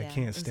of it. Like I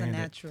can't stand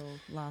it.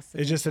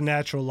 It's just a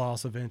natural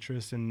loss of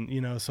interest,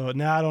 and so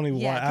now I don't even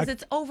want. Because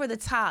it's over the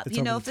top. If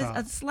it's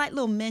a slight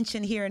little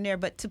mention here and there,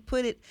 but to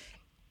put it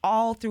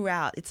all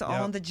throughout, it's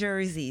on the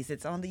jerseys,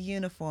 it's on the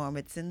uniform,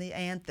 it's in the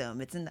anthem,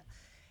 it's in the.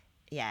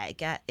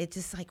 It's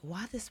just like,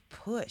 why this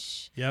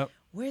push? Yep.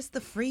 Where's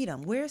the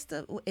freedom?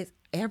 Is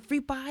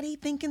everybody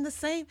thinking the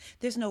same?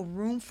 There's no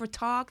room for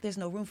talk. There's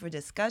no room for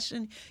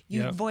discussion.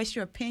 You voice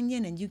your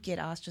opinion and you get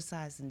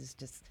ostracized, and it's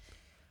just,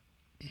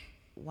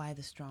 why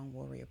the strong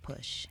warrior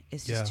push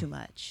is just too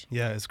much.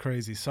 Yeah, it's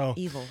crazy. So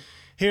evil.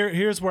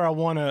 Here's where I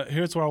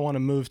wanna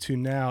move to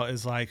now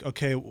is like,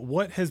 okay,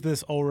 what has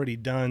this already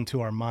done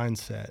to our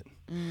mindset?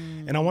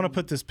 And I want to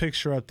put this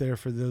picture up there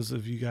for those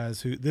of you guys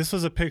who, this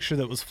was a picture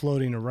that was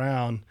floating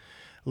around.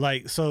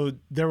 Like, so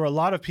there were a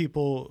lot of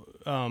people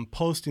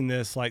posting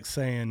this, like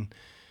saying,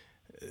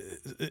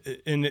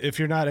 and if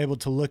you're not able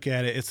to look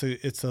at it,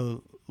 it's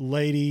a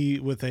lady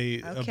with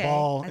a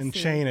ball and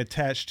chain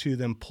attached to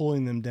them,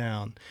 pulling them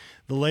down.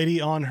 The lady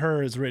on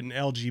her is written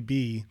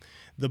LGB.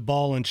 The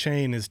ball and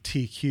chain is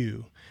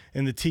TQ,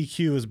 and the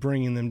TQ is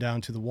bringing them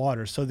down to the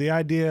water. So the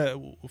idea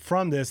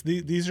from this,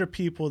 these are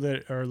people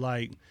that are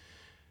like,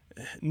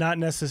 not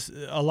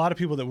necessarily, a lot of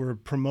people that were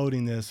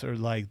promoting this are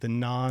like the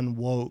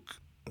non-woke,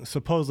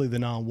 supposedly the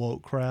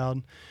non-woke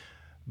crowd.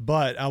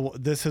 But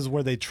this is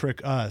where they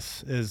trick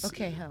us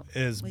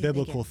as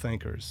biblical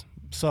thinkers.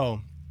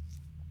 So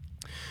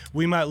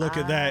we might look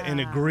at that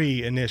and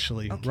agree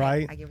initially,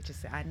 right? I get what you're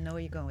saying. I know where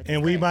you're going with this.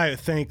 And we great. Might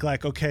think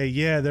like, okay,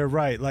 yeah, they're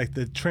right. Like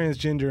the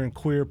transgender and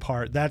queer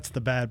part, that's the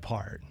bad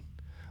part.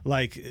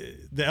 Like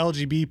the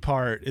LGB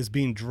part is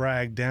being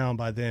dragged down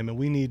by them, and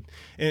we need,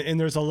 and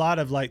there's a lot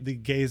of like the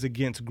gays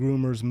against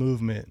groomers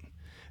movement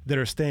that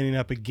are standing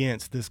up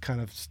against this kind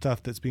of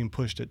stuff that's being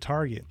pushed at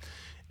Target.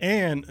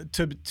 And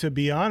to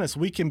be honest,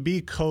 we can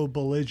be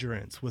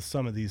co-belligerents with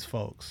some of these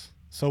folks.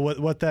 So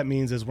what that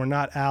means is we're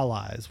not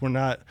allies. We're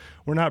not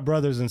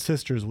brothers and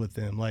sisters with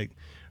them. Like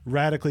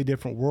radically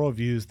different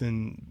worldviews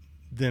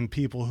than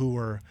people who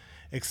are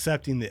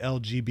accepting the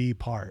LGB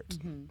part,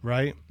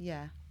 right?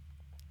 Yeah.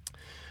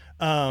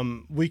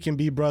 We can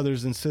be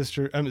brothers and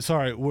sisters. I'm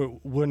sorry,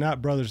 we're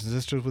not brothers and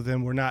sisters with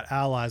them. We're not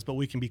allies, but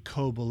we can be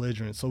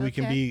co-belligerents. So we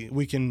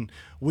can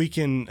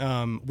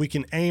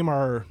aim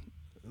our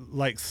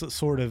like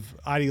sort of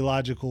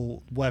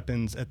ideological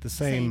weapons at the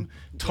same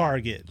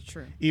target,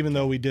 even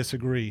though we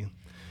disagree.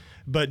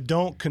 But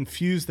don't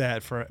confuse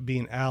that for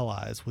being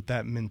allies with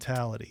that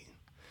mentality.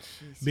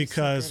 Jeez,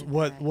 because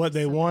what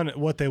they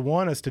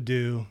want us to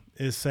do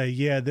is say,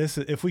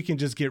 if we can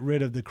just get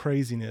rid of the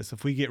craziness,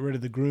 if we get rid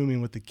of the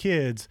grooming with the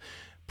kids,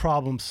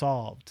 problem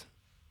solved,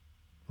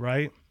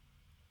 right?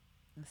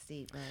 That's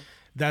deep, right?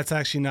 That's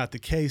actually not the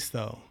case,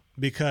 though,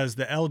 because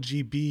the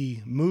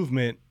LGB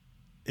movement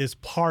is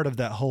part of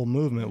that whole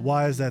movement. Mm-hmm.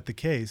 Why is that the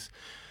case?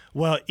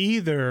 Well,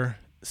 either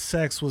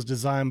sex was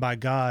designed by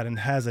God and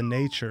has a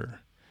nature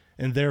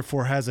and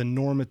therefore has a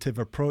normative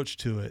approach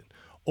to it,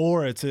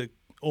 or it's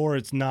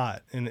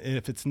not. And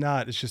if it's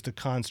not, it's just a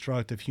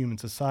construct of human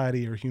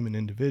society or human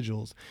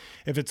individuals.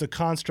 If it's a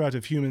construct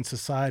of human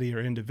society or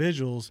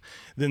individuals,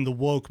 then the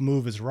woke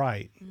move is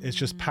right. It's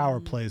just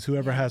power plays.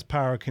 Whoever has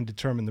power can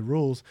determine the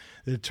rules.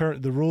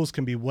 The rules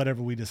can be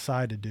whatever we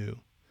decide to do.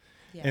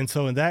 Yeah. And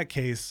so in that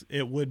case,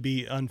 it would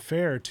be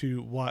unfair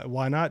to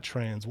why not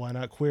trans? Why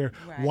not queer?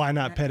 Right. Why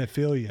not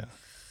pedophilia?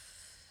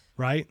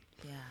 Right?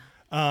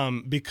 Yeah.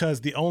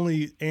 Because the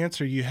only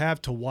answer you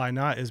have to why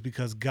not is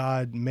because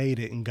God made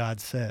it and God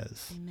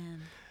says.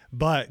 Amen.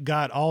 But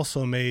God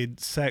also made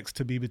sex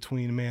to be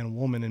between a man and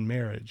woman in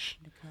marriage.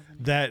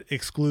 That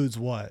excludes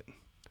what?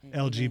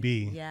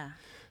 LGB. Yeah.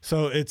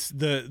 So it's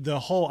the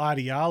whole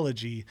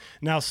ideology.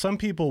 Now, some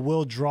people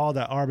will draw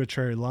that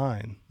arbitrary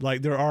line.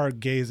 Like there are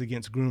gays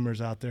against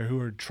groomers out there who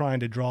are trying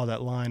to draw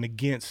that line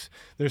against.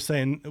 They're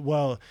saying,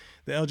 well,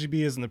 the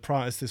LGBT isn't the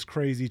problem. It's this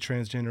crazy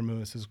transgender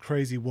movement, it's this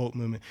crazy woke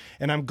movement.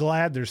 And I'm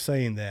glad they're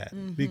saying that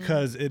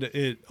because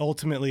it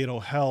ultimately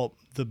it'll help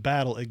the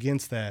battle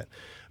against that.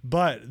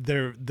 But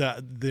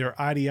their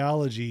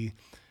ideology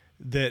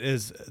that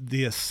is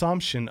the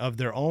assumption of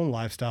their own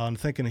lifestyle. I'm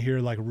thinking here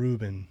like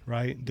Rubin,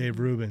 right? Dave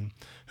Rubin,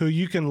 who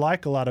you can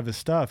like a lot of his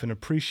stuff and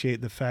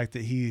appreciate the fact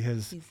that he's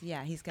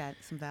got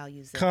some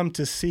values. Come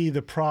to see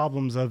the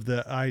problems of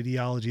the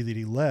ideology that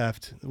he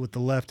left with the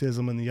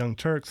leftism and the Young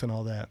Turks and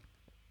all that.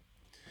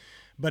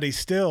 But he's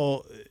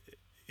still,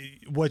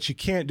 what you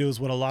can't do is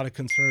what a lot of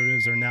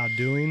conservatives are now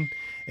doing,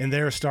 and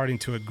they're starting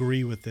to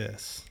agree with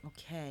this.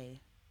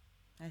 Okay.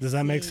 Does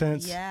that make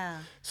sense? Yeah.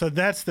 So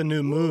that's the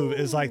new move.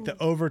 Is like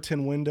the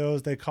Overton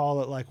windows. They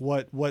call it like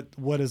what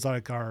is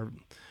like our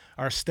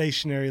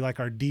stationary, like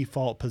our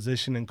default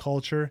position in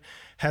culture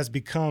has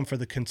become for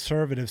the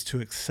conservatives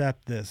to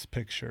accept this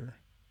picture.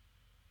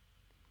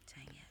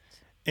 Dang it.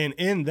 And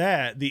in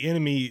that, the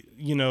enemy,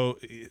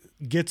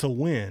 gets a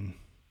win.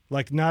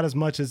 Like not as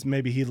much as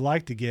maybe he'd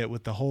like to get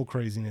with the whole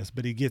craziness,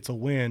 but he gets a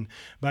win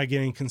by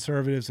getting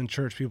conservatives and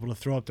church people to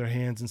throw up their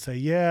hands and say,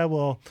 yeah,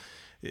 well,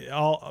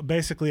 all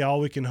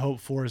we can hope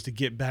for is to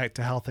get back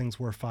to how things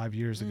were 5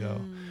 years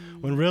ago.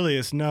 When really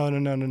it's no.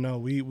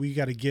 We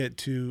got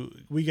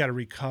to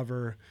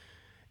recover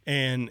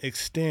and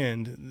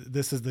extend.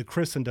 This is the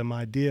Christendom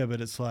idea,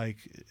 but it's like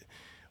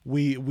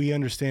we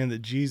understand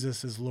that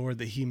Jesus is Lord,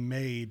 that he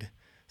made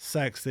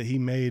sex, that he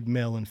made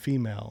male and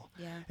female.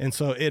 Yeah. And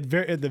so at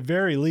the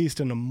very least,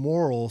 in a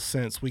moral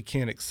sense, we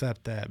can't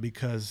accept that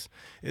because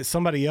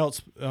somebody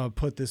else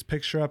put this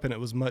picture up and it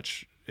was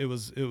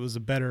a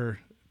better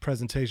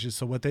presentation.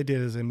 So what they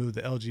did is they moved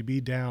the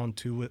LGB down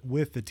to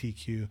with the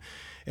TQ,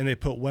 and they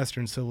put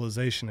Western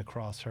civilization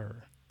across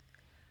her.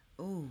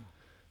 Ooh.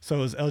 So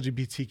it was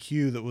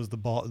LGBTQ that was the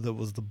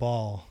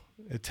ball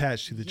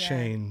attached to the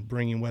chain,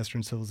 bringing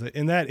Western civilization.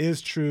 And that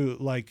is true.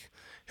 Like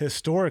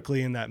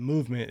historically in that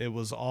movement, it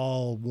was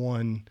all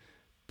one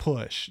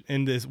push.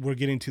 And we're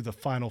getting to the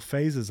final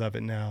phases of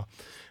it now.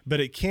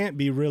 But it can't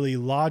be really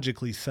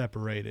logically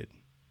separated,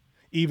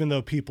 even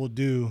though people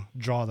do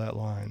draw that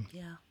line.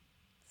 Yeah,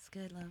 it's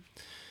good, love.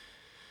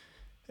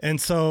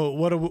 And so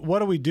what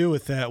do we do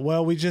with that?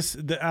 Well,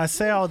 I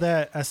say all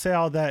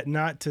that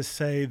not to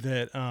say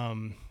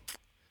that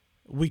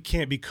we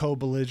can't be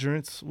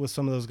co-belligerents with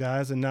some of those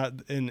guys, and I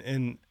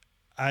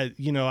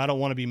don't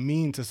want to be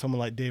mean to someone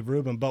like Dave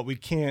Rubin, but we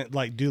can't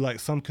like do like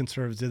some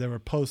conservatives did. They were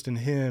posting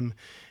him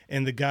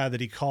and the guy that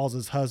he calls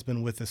his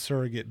husband with a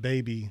surrogate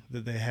baby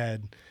that they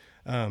had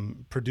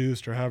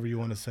produced, or however you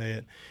want to say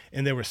it,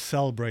 and they were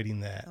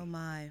celebrating that. Oh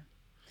my,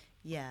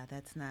 yeah,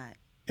 that's not.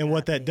 And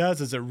what that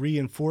does is it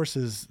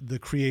reinforces the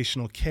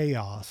creational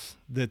chaos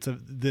that's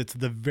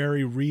the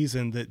very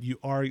reason that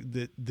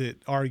that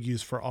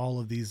argues for all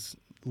of these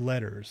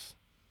letters,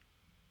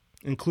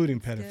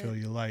 including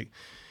pedophilia. Good. Like,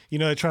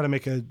 they try to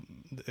make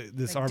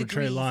this like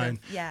arbitrary line.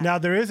 Now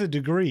there is a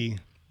degree,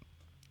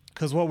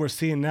 because what we're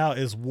seeing now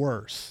is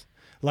worse.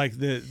 Like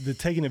the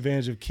taking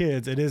advantage of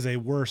kids, it is a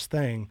worse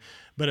thing,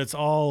 but it's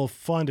all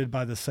funded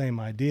by the same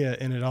idea,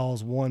 and it all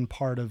is one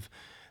part of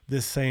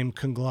this same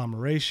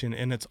conglomeration,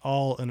 and it's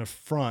all an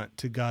affront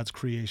to God's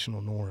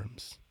creational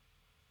norms.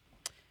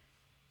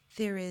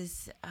 There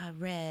is, I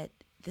read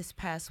this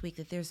past week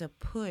that there's a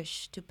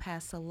push to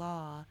pass a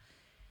law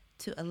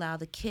to allow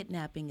the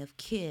kidnapping of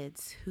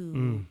kids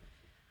who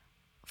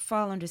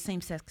fall under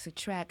same-sex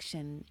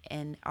attraction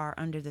and are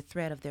under the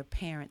threat of their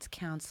parents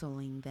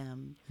counseling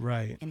them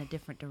in a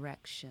different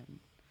direction.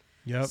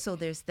 Yep. So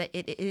there's that.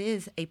 It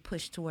is a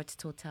push towards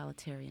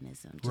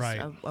totalitarianism.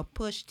 Just a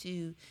push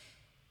to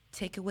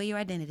take away your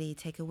identity,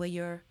 take away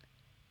your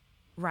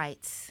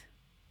rights,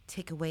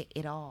 take away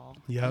it all.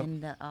 Yep.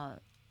 And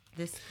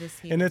this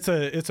here. And it's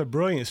a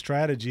brilliant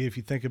strategy if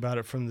you think about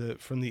it from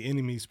the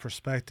enemy's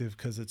perspective,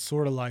 because it's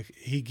sort of like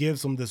he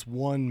gives them this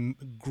one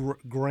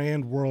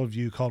grand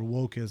worldview called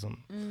wokeism,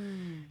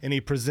 and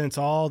he presents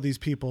all these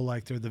people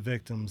like they're the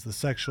victims, the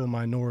sexual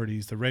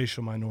minorities, the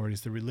racial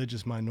minorities, the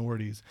religious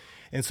minorities,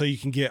 and so you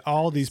can get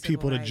all these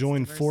people to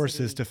join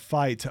forces to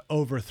fight to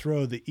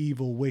overthrow the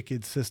evil,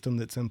 wicked system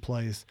that's in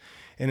place.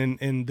 And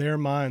in their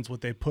minds,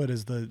 what they put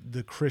is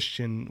the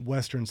Christian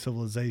Western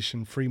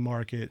civilization, free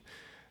market.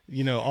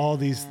 All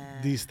these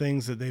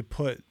things that they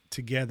put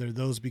together,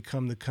 those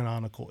become the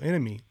canonical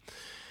enemy.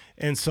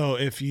 And so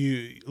if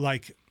you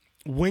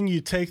when you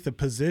take the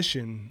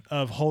position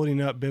of holding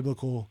up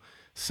biblical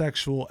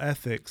sexual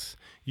ethics,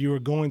 you are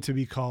going to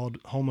be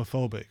called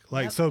homophobic.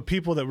 So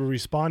people that were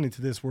responding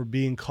to this were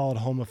being called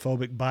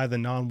homophobic by the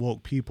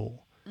non-woke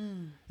people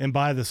and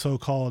by the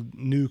so-called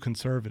new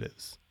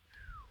conservatives.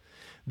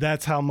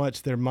 That's how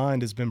much their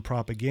mind has been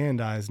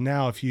propagandized.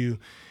 Now, the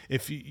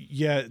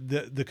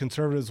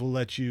conservatives will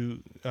let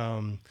you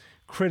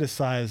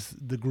criticize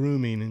the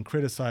grooming and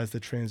criticize the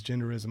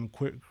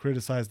transgenderism,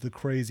 criticize the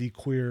crazy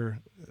queer,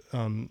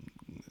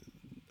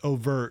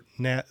 overt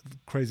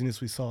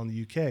craziness we saw in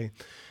the UK.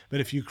 But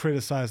if you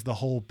criticize the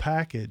whole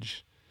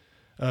package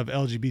of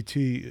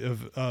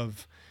LGBT,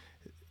 of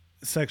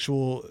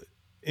sexual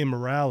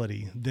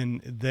immorality, then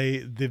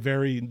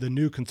the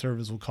new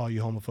conservatives will call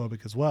you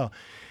homophobic as well.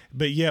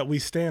 But yet we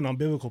stand on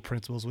biblical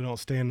principles. We don't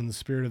stand in the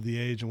spirit of the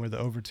age and where the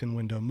Overton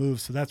window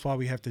moves. So that's why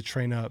we have to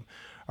train up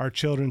our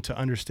children to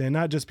understand,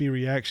 not just be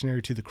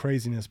reactionary to the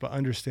craziness, but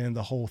understand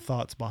the whole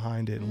thoughts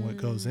behind it and what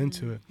goes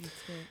into it.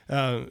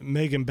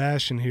 Megan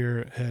Bashan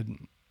here had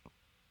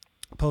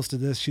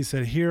posted this. She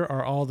said, "Here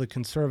are all the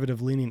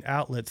conservative-leaning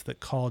outlets that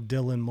call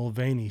Dylan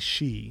Mulvaney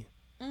she.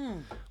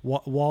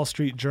 Wall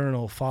Street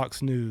Journal,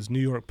 Fox News, New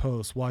York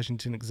Post,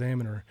 Washington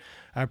Examiner.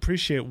 I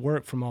appreciate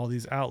work from all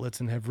these outlets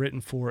and have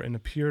written for and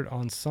appeared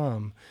on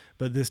some,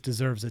 but this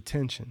deserves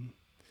attention."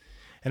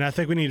 And I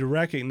think we need to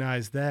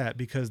recognize that,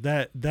 because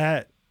that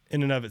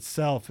in and of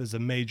itself is a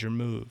major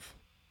move.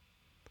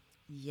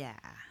 Yeah.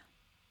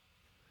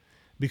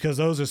 Because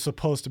those are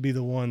supposed to be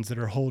the ones that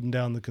are holding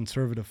down the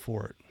conservative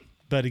fort.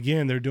 But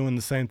again, they're doing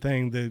the same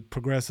thing. The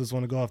progressives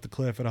want to go off the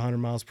cliff at 100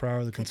 miles per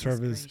hour. The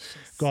conservatives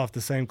go off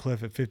the same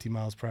cliff at 50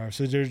 miles per hour.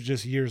 So they're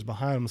just years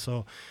behind them.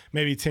 So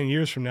maybe 10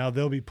 years from now,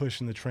 they'll be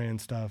pushing the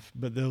trans stuff,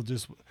 but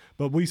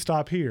we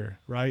stop here,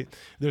 right?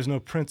 There's no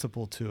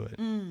principle to it.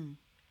 And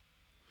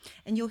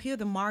you'll hear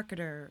the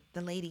marketer,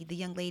 the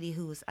young lady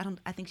who was,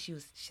 I think she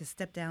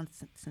stepped down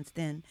since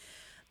then,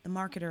 the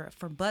marketer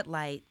for Bud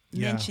Light,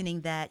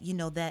 mentioning that,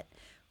 that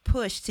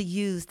push to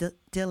use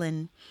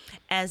Dylan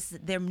as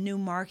their new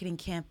marketing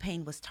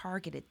campaign was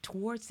targeted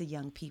towards the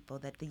young people,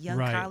 that the young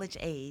college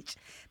age,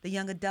 the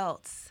young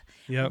adults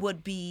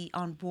would be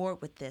on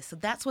board with this. So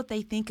that's what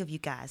they think of you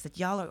guys, that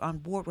y'all are on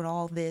board with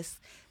all this.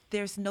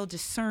 There's no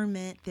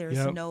discernment.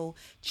 There's no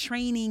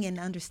training and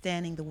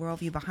understanding the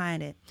worldview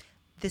behind it.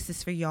 this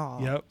is for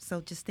y'all. Yep.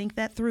 So just think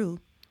that through.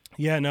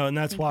 Yeah, no, and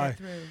that's why,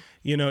 through.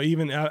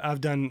 Even I've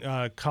done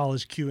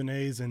college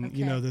Q&As, and,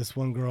 Okay. this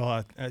one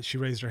girl, she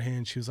raised her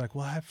hand. She was like,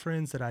 well, I have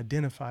friends that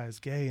identify as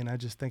gay, and I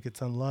just think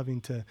it's unloving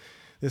to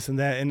this and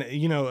that. And,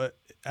 I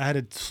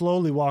had to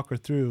slowly walk her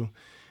through,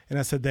 and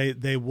I said,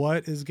 they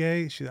what is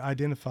gay? She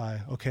identify.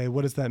 Okay,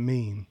 what does that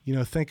mean?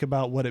 Think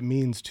about what it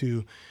means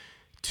to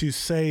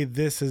say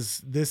this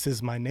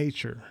is my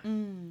nature.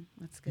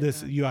 That's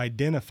good. You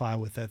identify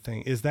with that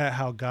thing. Is that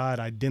how God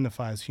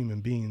identifies human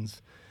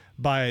beings?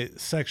 By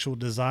sexual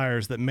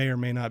desires that may or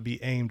may not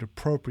be aimed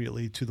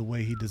appropriately to the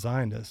way he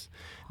designed us?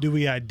 Do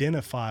we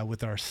identify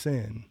with our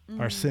sin,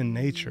 our sin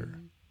nature?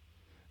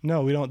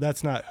 No, we don't.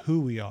 That's not who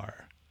we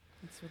are.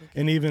 That's really good.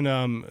 And even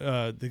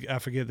I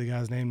forget the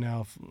guy's name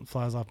now,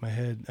 flies off my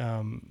head,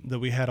 that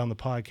we had on the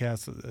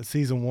podcast,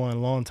 season 1, a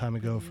long time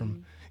ago,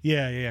 from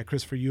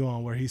Christopher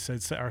Yuan, where he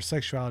said our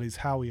sexuality is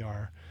how we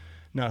are,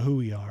 not who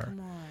we are. Come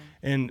on.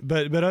 And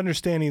but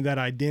understanding that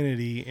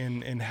identity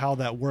and how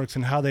that works,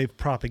 and how they've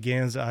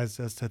propagandized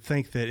us to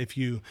think that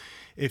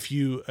if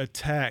you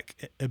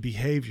attack a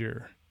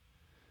behavior,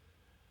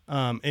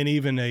 and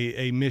even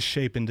a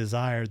misshapen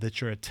desire, that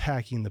you're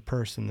attacking the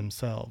person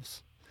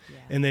themselves. Yeah.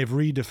 And they've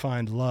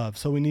redefined love.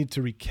 So we need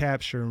to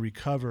recapture and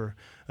recover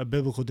a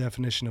biblical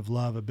definition of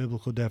love, a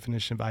biblical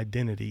definition of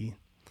identity,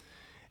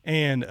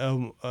 and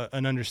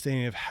an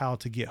understanding of how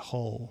to get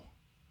whole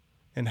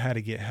and how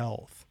to get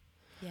health.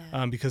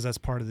 Yeah. Because that's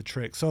part of the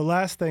trick. So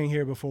last thing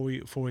here before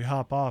we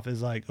hop off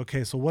is like,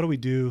 okay, so what do we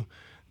do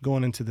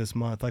going into this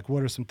month? Like,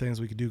 what are some things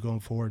we could do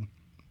going forward?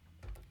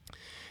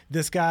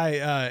 This guy,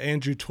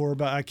 Andrew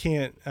Torba, I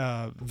can't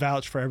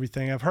vouch for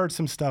everything. I've heard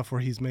some stuff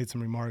where he's made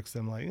some remarks that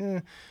I'm like,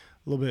 a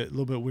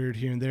little bit weird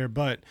here and there,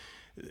 but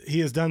he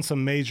has done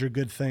some major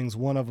good things.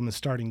 One of them is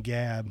starting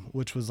Gab,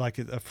 which was like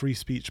a free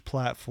speech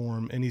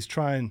platform, and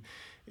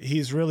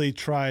he's really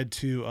tried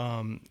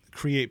to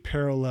create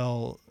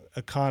parallel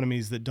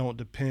economies that don't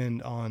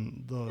depend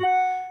on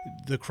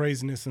the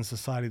craziness in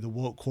society, the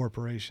woke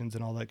corporations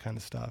and all that kind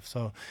of stuff.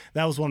 So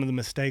that was one of the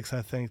mistakes,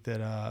 I think,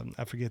 that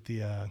I forget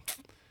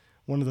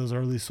one of those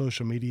early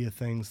social media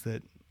things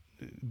that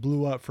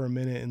blew up for a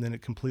minute and then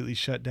it completely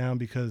shut down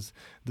because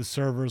the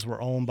servers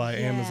were owned by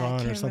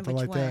Amazon or something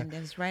like that.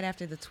 It was right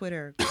after the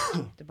Twitter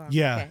debacle.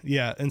 Yeah,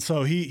 yeah. And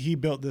so he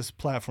built this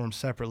platform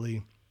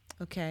separately.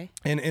 Okay.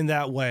 And in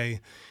that way,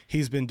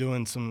 he's been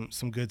doing some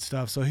good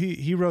stuff. So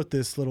he wrote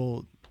this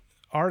little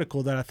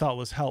article that I thought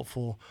was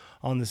helpful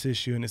on this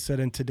issue, and it said,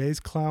 in today's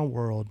clown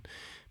world,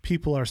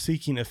 people are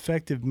seeking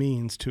effective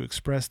means to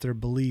express their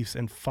beliefs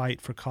and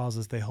fight for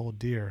causes they hold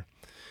dear.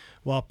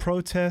 While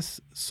protests,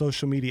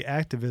 social media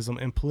activism,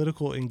 and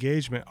political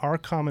engagement are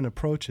common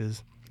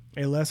approaches,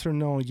 a lesser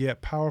known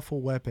yet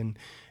powerful weapon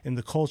in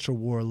the culture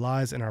war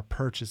lies in our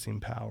purchasing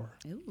power.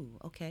 Ooh,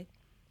 okay.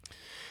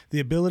 The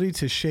ability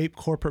to shape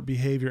corporate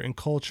behavior and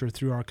culture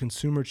through our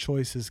consumer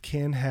choices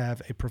can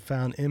have a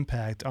profound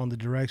impact on the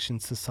direction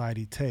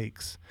society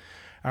takes.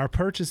 Our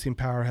purchasing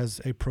power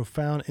has a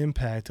profound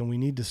impact, and we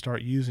need to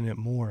start using it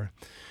more.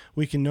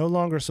 We can no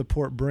longer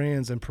support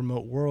brands and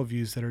promote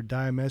worldviews that are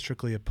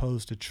diametrically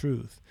opposed to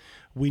truth.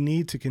 We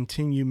need to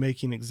continue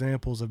making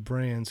examples of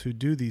brands who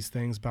do these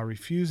things by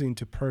refusing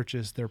to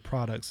purchase their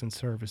products and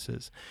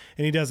services.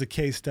 And he does a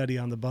case study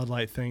on the Bud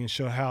Light thing and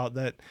show how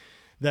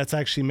that's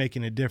actually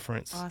making a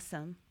difference.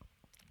 Awesome.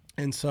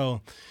 And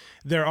so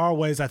there are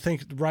ways. I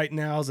think right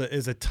now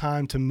is a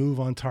time to move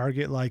on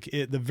Target. Like,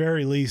 at the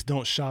very least,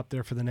 don't shop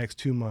there for the next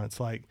 2 months.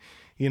 Like,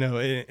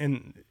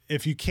 and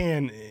if you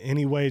can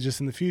anyway, just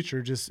in the future,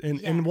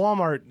 and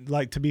Walmart,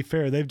 like, to be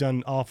fair, they've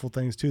done awful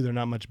things too. They're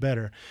not much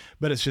better,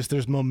 but it's just,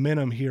 there's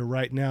momentum here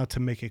right now to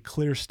make a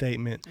clear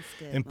statement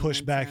and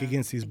push back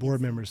against these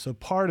board members. So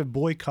part of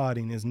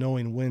boycotting is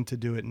knowing when to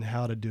do it and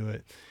how to do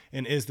it.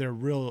 And is there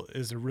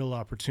real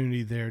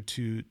opportunity there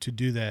to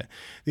do that?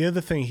 The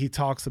other thing he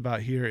talks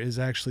about here is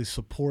actually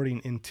supporting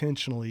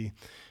intentionally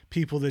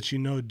people that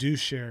do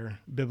share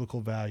biblical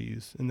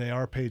values, and they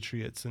are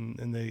patriots,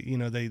 and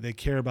they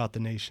care about the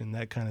nation,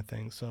 that kind of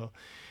thing. So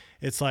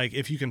it's like,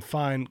 if you can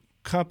find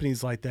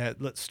companies like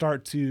that, let's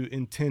start to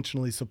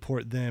intentionally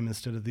support them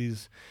instead of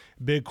these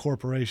big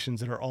corporations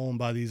that are owned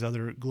by these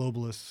other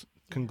globalist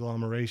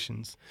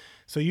conglomerations.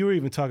 So you were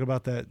even talking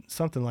about that,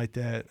 something like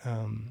that,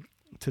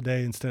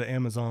 today instead of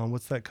Amazon.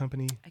 What's that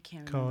company I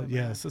can't called? remember.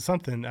 Yeah, so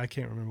something, I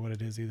can't remember what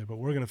it is either, but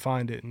we're going to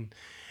find it and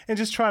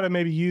just try to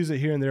maybe use it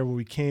here and there where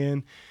we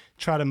can.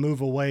 Try to move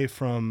away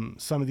from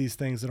some of these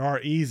things that are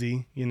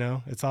easy.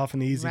 It's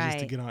often easy just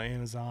to get on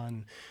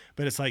Amazon,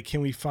 but it's like, can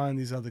we find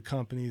these other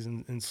companies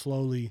and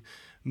slowly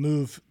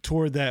move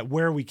toward that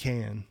where we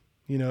can?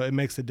 It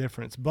makes a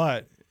difference,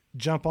 but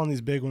jump on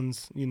these big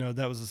ones.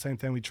 That was the same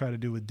thing we tried to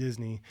do with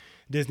Disney.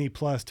 Disney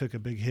Plus took a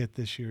big hit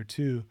this year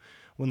too,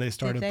 when they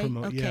started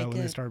promoting.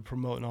 They started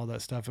promoting all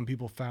that stuff, and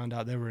people found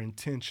out they were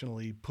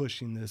intentionally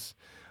pushing this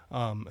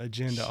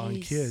agenda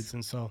on kids.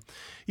 And so,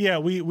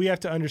 we have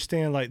to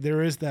understand, like,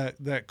 there is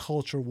that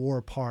culture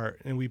war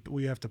part, and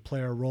we have to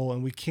play our role,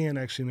 and we can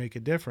actually make a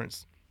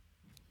difference.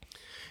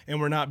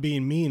 we're not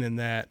being mean in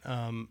that,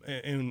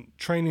 and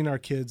training our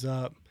kids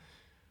up,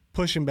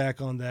 pushing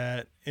back on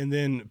that, and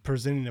then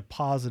presenting a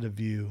positive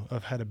view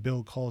of how to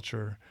build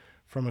culture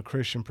from a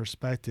Christian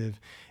perspective,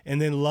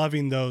 and then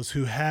loving those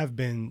who have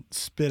been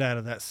spit out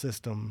of that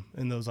system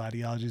and those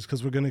ideologies,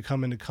 because we're going to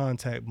come into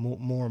contact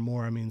more and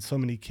more. I mean, so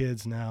many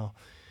kids now,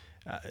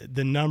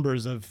 the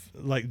numbers of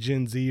like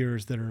Gen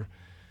Zers that are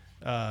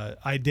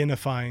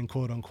identifying,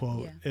 quote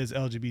unquote, as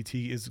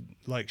LGBT is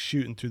like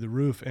shooting through the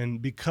roof.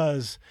 And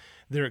because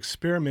they're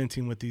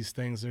experimenting with these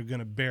things, they're going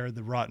to bear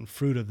the rotten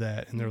fruit of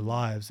that in their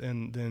lives.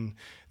 And then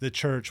the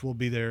church will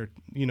be there,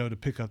 to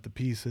pick up the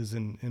pieces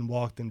and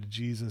walk them to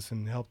Jesus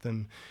and help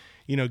them,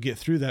 get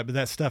through that. But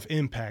that stuff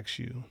impacts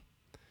you.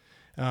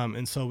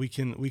 And so we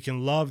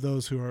can love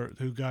those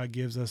who God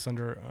gives us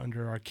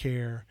under our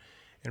care,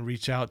 and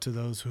reach out to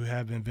those who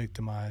have been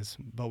victimized.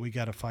 But we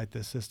got to fight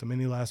this system.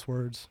 Any last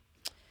words?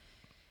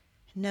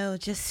 No,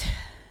 just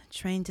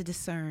train to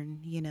discern.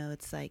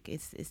 It's like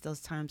it's those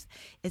times.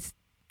 It's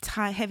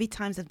heavy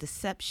times of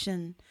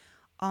deception,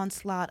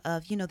 onslaught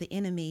of the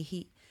enemy.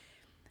 He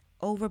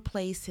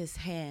overplays his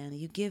hand.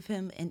 You give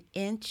him an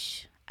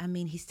inch. I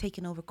mean, he's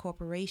taken over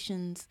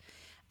corporations.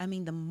 I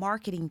mean, the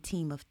marketing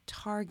team of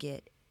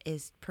Target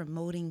is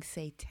promoting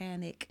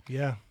satanic.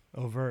 Yeah.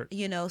 Overt.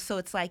 So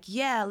it's like,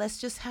 let's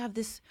just have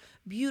this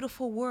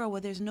beautiful world where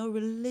there's no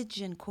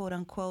religion, quote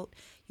unquote.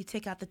 You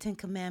take out the 10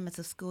 Commandments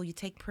of school, you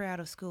take prayer out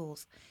of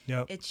schools.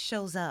 Yep. It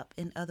shows up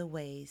in other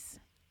ways,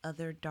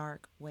 other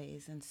dark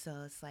ways. And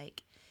so it's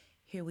like,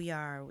 here we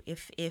are.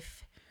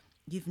 If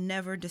you've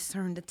never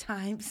discerned the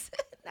times,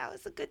 now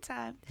is a good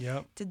time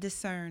to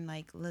discern,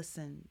 like,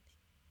 listen,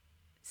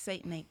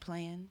 Satan ain't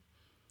playing.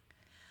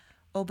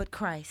 Oh, but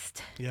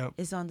Christ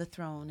is on the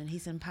throne, and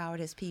he's empowered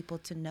his people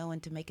to know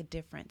and to make a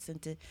difference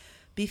and to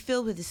be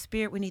filled with the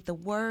Spirit. We need the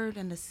Word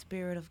and the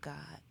Spirit of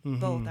God. Mm-hmm.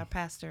 Both. Our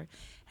pastor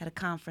had a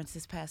conference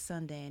this past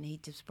Sunday, and he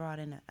just brought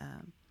in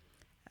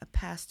a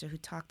pastor who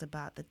talked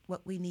about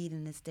what we need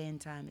in this day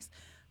and time is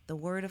the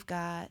Word of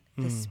God,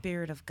 the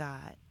Spirit of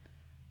God.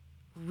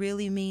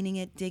 Really meaning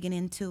it, digging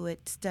into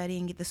it,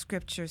 studying the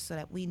Scriptures so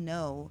that we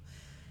know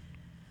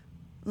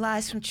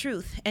lies from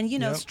truth. And,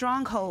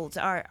 strongholds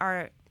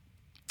are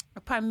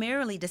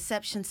primarily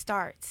deception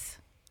starts.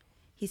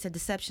 He said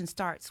deception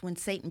starts when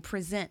Satan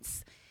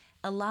presents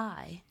a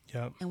lie.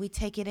 Yep. And we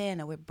take it in,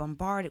 and we're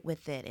bombarded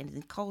with it, and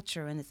in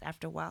culture, and it's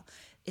after a while,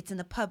 it's in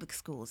the public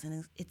schools,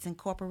 and it's in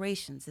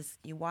corporations.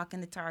 You walk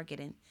into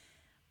Target,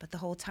 but the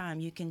whole time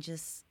you can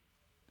just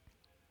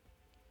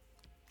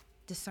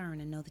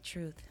discern and know the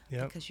truth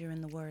because you're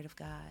in the Word of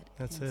God.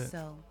 That's and it.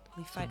 So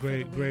we fight so for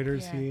the greater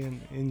is He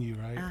in you,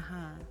 right?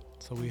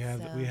 So we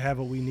have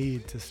what we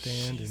need to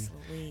stand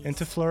and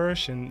to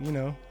flourish,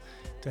 and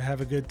to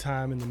have a good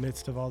time in the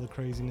midst of all the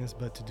craziness,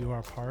 but to do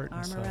our part.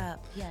 Armor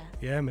up,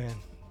 Yeah, man.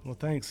 Well,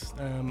 thanks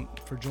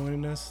for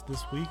joining us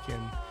this week,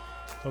 and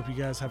hope you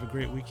guys have a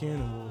great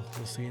weekend, and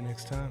we'll see you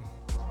next time.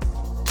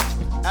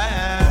 I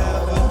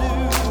have